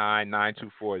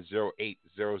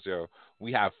 619-924-0800.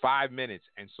 We have 5 minutes,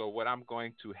 and so what I'm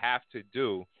going to have to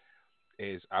do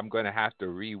is I'm going to have to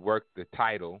rework the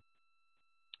title,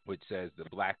 which says The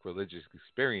Black Religious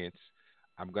Experience.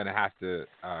 I'm going to have to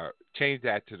change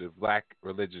that to The Black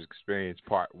Religious Experience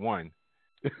Part 1.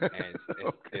 And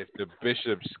if the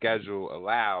bishop's schedule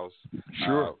allows,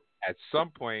 sure. At some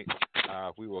point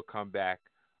we will come back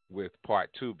with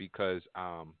Part 2, because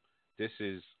this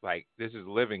is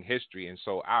living history, and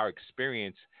so our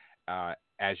experience,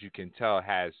 as you can tell,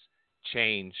 has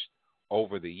changed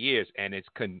over the years, and it's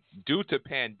due to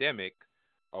pandemic,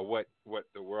 or what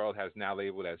the world has now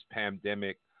labeled as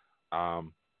pandemic.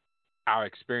 Our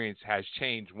experience has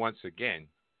changed once again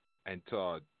into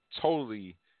a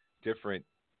totally different.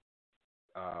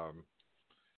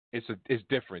 It's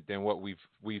different than what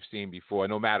we've seen before,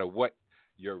 no matter what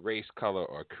your race, color,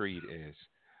 or creed is.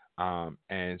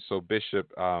 And so,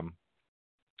 Bishop, we're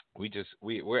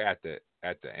at the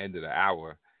end of the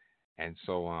hour, and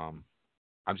so I'm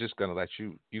just gonna let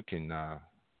you can.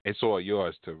 It's all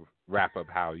yours to wrap up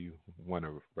how you want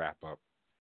to wrap up.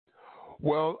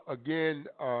 Well, again,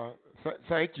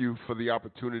 thank you for the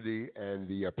opportunity and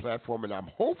the platform, and I'm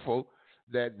hopeful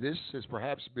that this has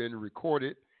perhaps been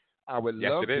recorded. I would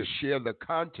love to share the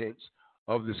contents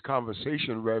of this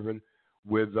conversation, Reverend,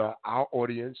 with our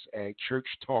audience at Church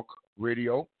Talk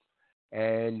Radio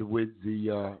and with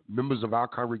the members of our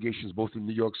congregations, both in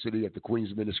New York City at the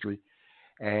Queen's Ministry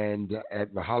and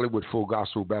at the Hollywood Full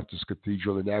Gospel Baptist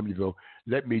Cathedral in Amityville.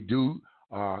 Let me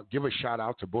give a shout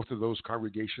out to both of those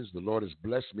congregations. The Lord has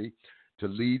blessed me to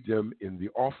lead them in the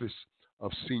office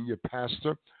of senior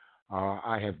pastor.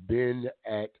 I have been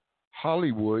at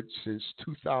Hollywood since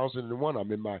 2001.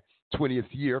 I'm in my 20th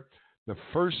year. The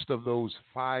first of those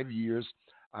 5 years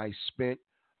I spent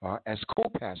as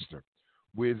co-pastor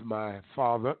with my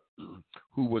father,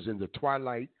 who was in the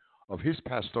twilight of his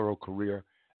pastoral career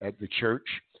at the church.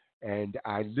 And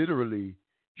I literally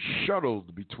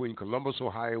shuttled between Columbus,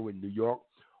 Ohio, and New York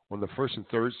on the first and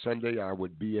third Sunday, I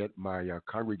would be at my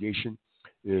congregation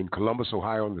in Columbus,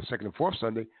 Ohio. On the second and fourth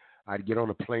Sunday, I'd get on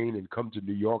a plane and come to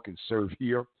New York and serve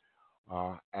here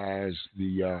as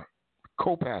the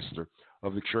co-pastor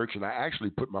of the church. And I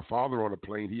actually put my father on a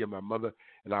plane, he and my mother,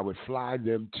 and I would fly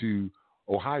them to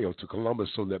Ohio, to Columbus,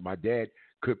 so that my dad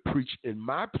could preach in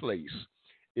my place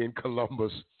in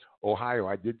Columbus, Ohio.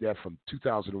 I did that from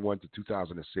 2001 to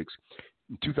 2006.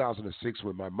 In 2006,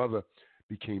 when my mother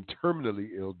became terminally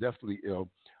ill, deathly ill,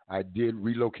 I did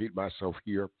relocate myself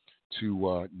here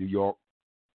to New York.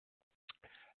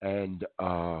 And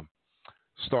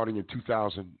starting in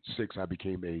 2006, I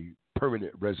became a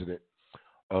permanent resident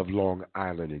of Long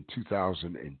Island. In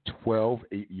 2012,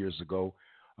 8 years ago,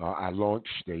 I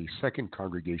launched a second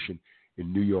congregation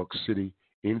in New York City,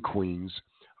 in Queens,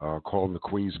 called the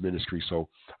Queens Ministry. So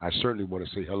I certainly want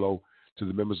to say hello to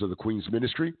the members of the Queens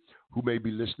Ministry who may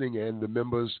be listening, and the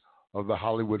members of the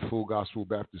Hollywood Full Gospel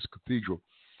Baptist Cathedral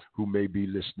who may be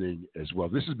listening as well.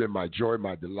 This has been my joy,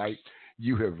 my delight.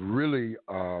 You have really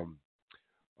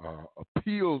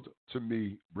appealed to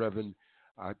me, Reverend.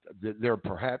 There are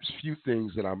perhaps few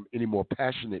things that I'm any more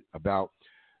passionate about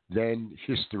than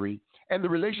history and the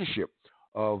relationship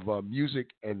of music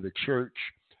and the church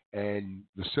and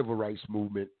the civil rights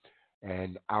movement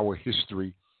and our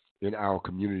history in our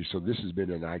community. So this has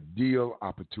been an ideal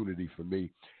opportunity for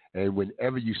me. And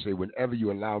whenever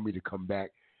you allow me to come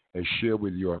back and share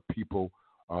with your people,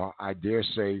 I dare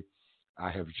say I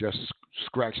have just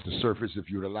scratched the surface, if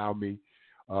you'd allow me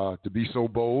to be so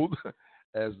bold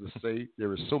as to say.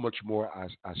 There is so much more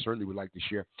I certainly would like to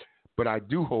share. But I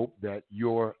do hope that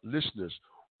your listeners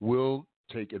will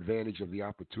take advantage of the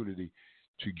opportunity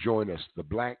to join us, the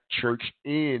Black Church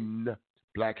in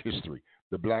Black History,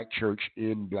 the Black Church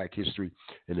in Black History.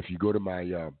 And if you go to my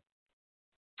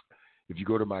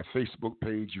Facebook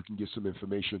page, you can get some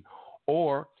information.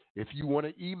 Or if you want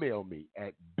to email me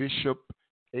at Bishop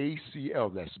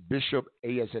ACL, that's Bishop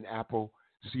A as in Apple,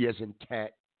 C as in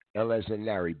Cat, L as in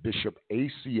Larry, Bishop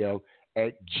ACL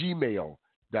at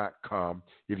gmail.com.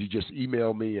 If you just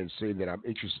email me and say that I'm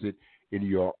interested in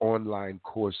your online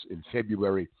course in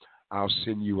February, I'll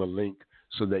send you a link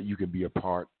so that you can be a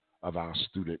part of our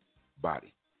student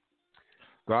body.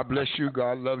 God bless you.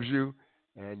 God loves you.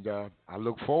 And I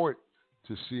look forward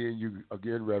to seeing you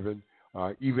again, Reverend,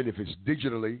 even if it's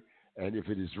digitally and if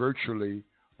it is virtually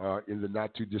in the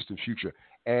not too distant future.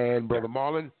 And Brother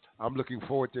Marlon, I'm looking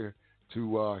forward to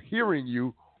hearing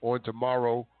you on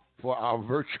tomorrow for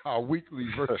our weekly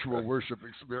virtual worship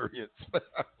experience.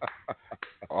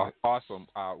 Awesome.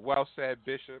 Well said,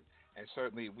 Bishop. And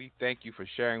certainly we thank you for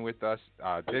sharing with us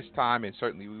this time, and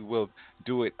certainly we will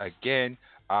do it again.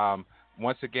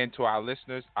 Once again, to our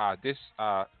listeners, this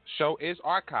show is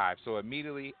archived, so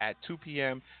immediately at 2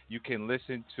 p.m. you can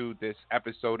listen to this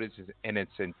episode in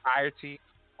its entirety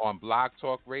on Blog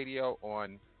Talk Radio,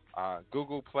 on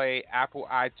Google Play, Apple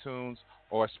iTunes,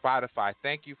 or Spotify.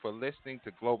 Thank you for listening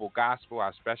to Global Gospel.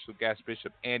 Our special guest,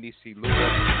 Bishop Andy C.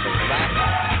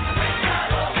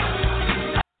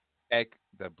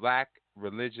 The Black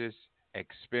Religious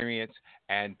Experience,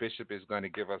 and Bishop is going to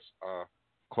give us a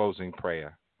closing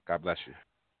prayer. God bless you.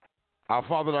 Our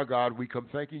Father and our God, we come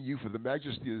thanking you for the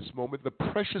majesty of this moment, the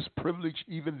precious privilege,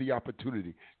 even the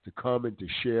opportunity to come and to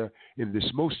share in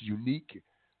this most unique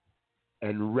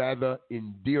and rather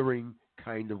endearing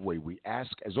kind of way. We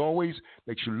ask, as always,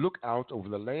 that you look out over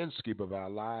the landscape of our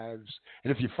lives,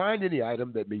 and if you find any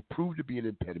item that may prove to be an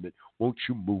impediment, won't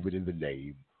you move it in the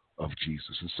name of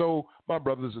Jesus. And so, my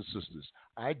brothers and sisters,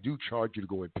 I do charge you to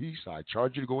go in peace. I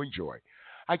charge you to go in joy.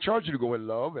 I charge you to go in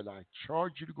love, and I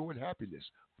charge you to go in happiness.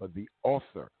 For the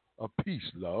author of peace,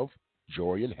 love,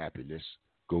 joy, and happiness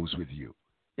goes with you.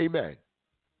 Amen.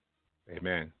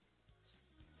 Amen.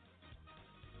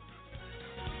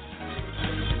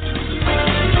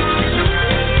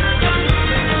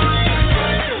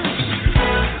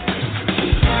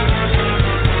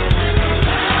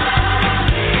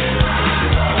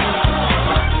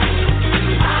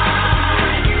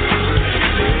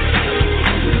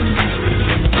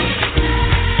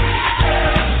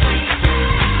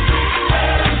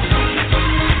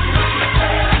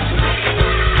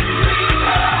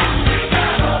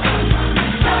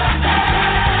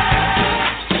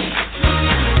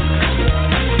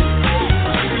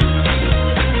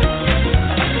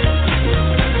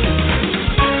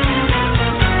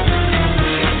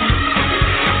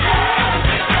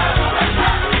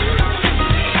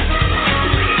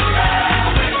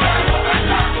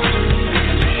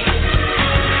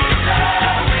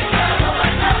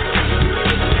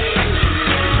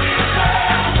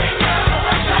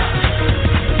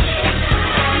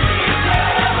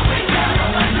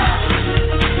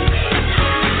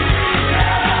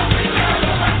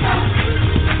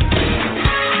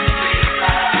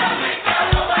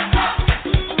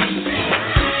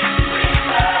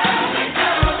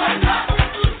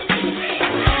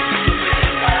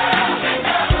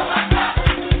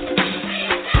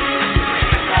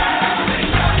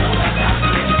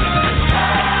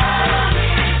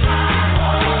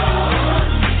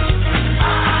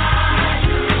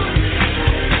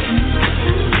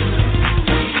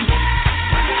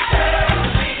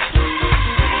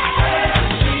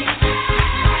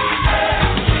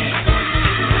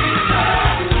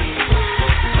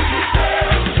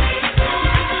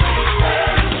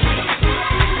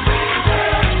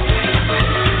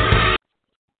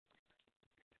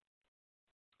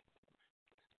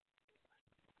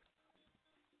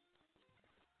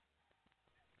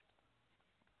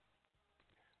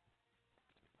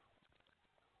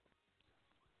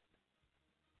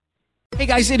 Hey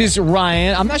guys, it is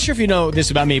Ryan. I'm not sure if you know this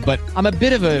about me, but I'm a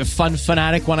bit of a fun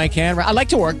fanatic when I can. I like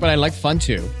to work, but I like fun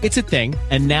too. It's a thing.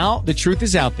 And now the truth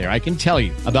is out there. I can tell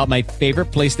you about my favorite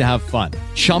place to have fun.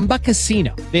 Chumba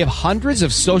Casino. They have hundreds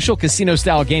of social casino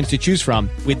style games to choose from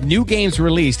with new games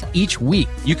released each week.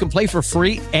 You can play for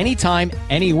free anytime,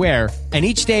 anywhere. And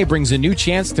each day brings a new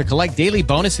chance to collect daily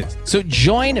bonuses. So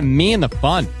join me in the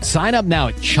fun. Sign up now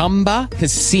at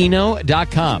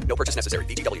ChumbaCasino.com. No purchase necessary.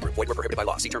 VGW Group. Void where prohibited by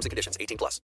law. See terms and conditions. 18+.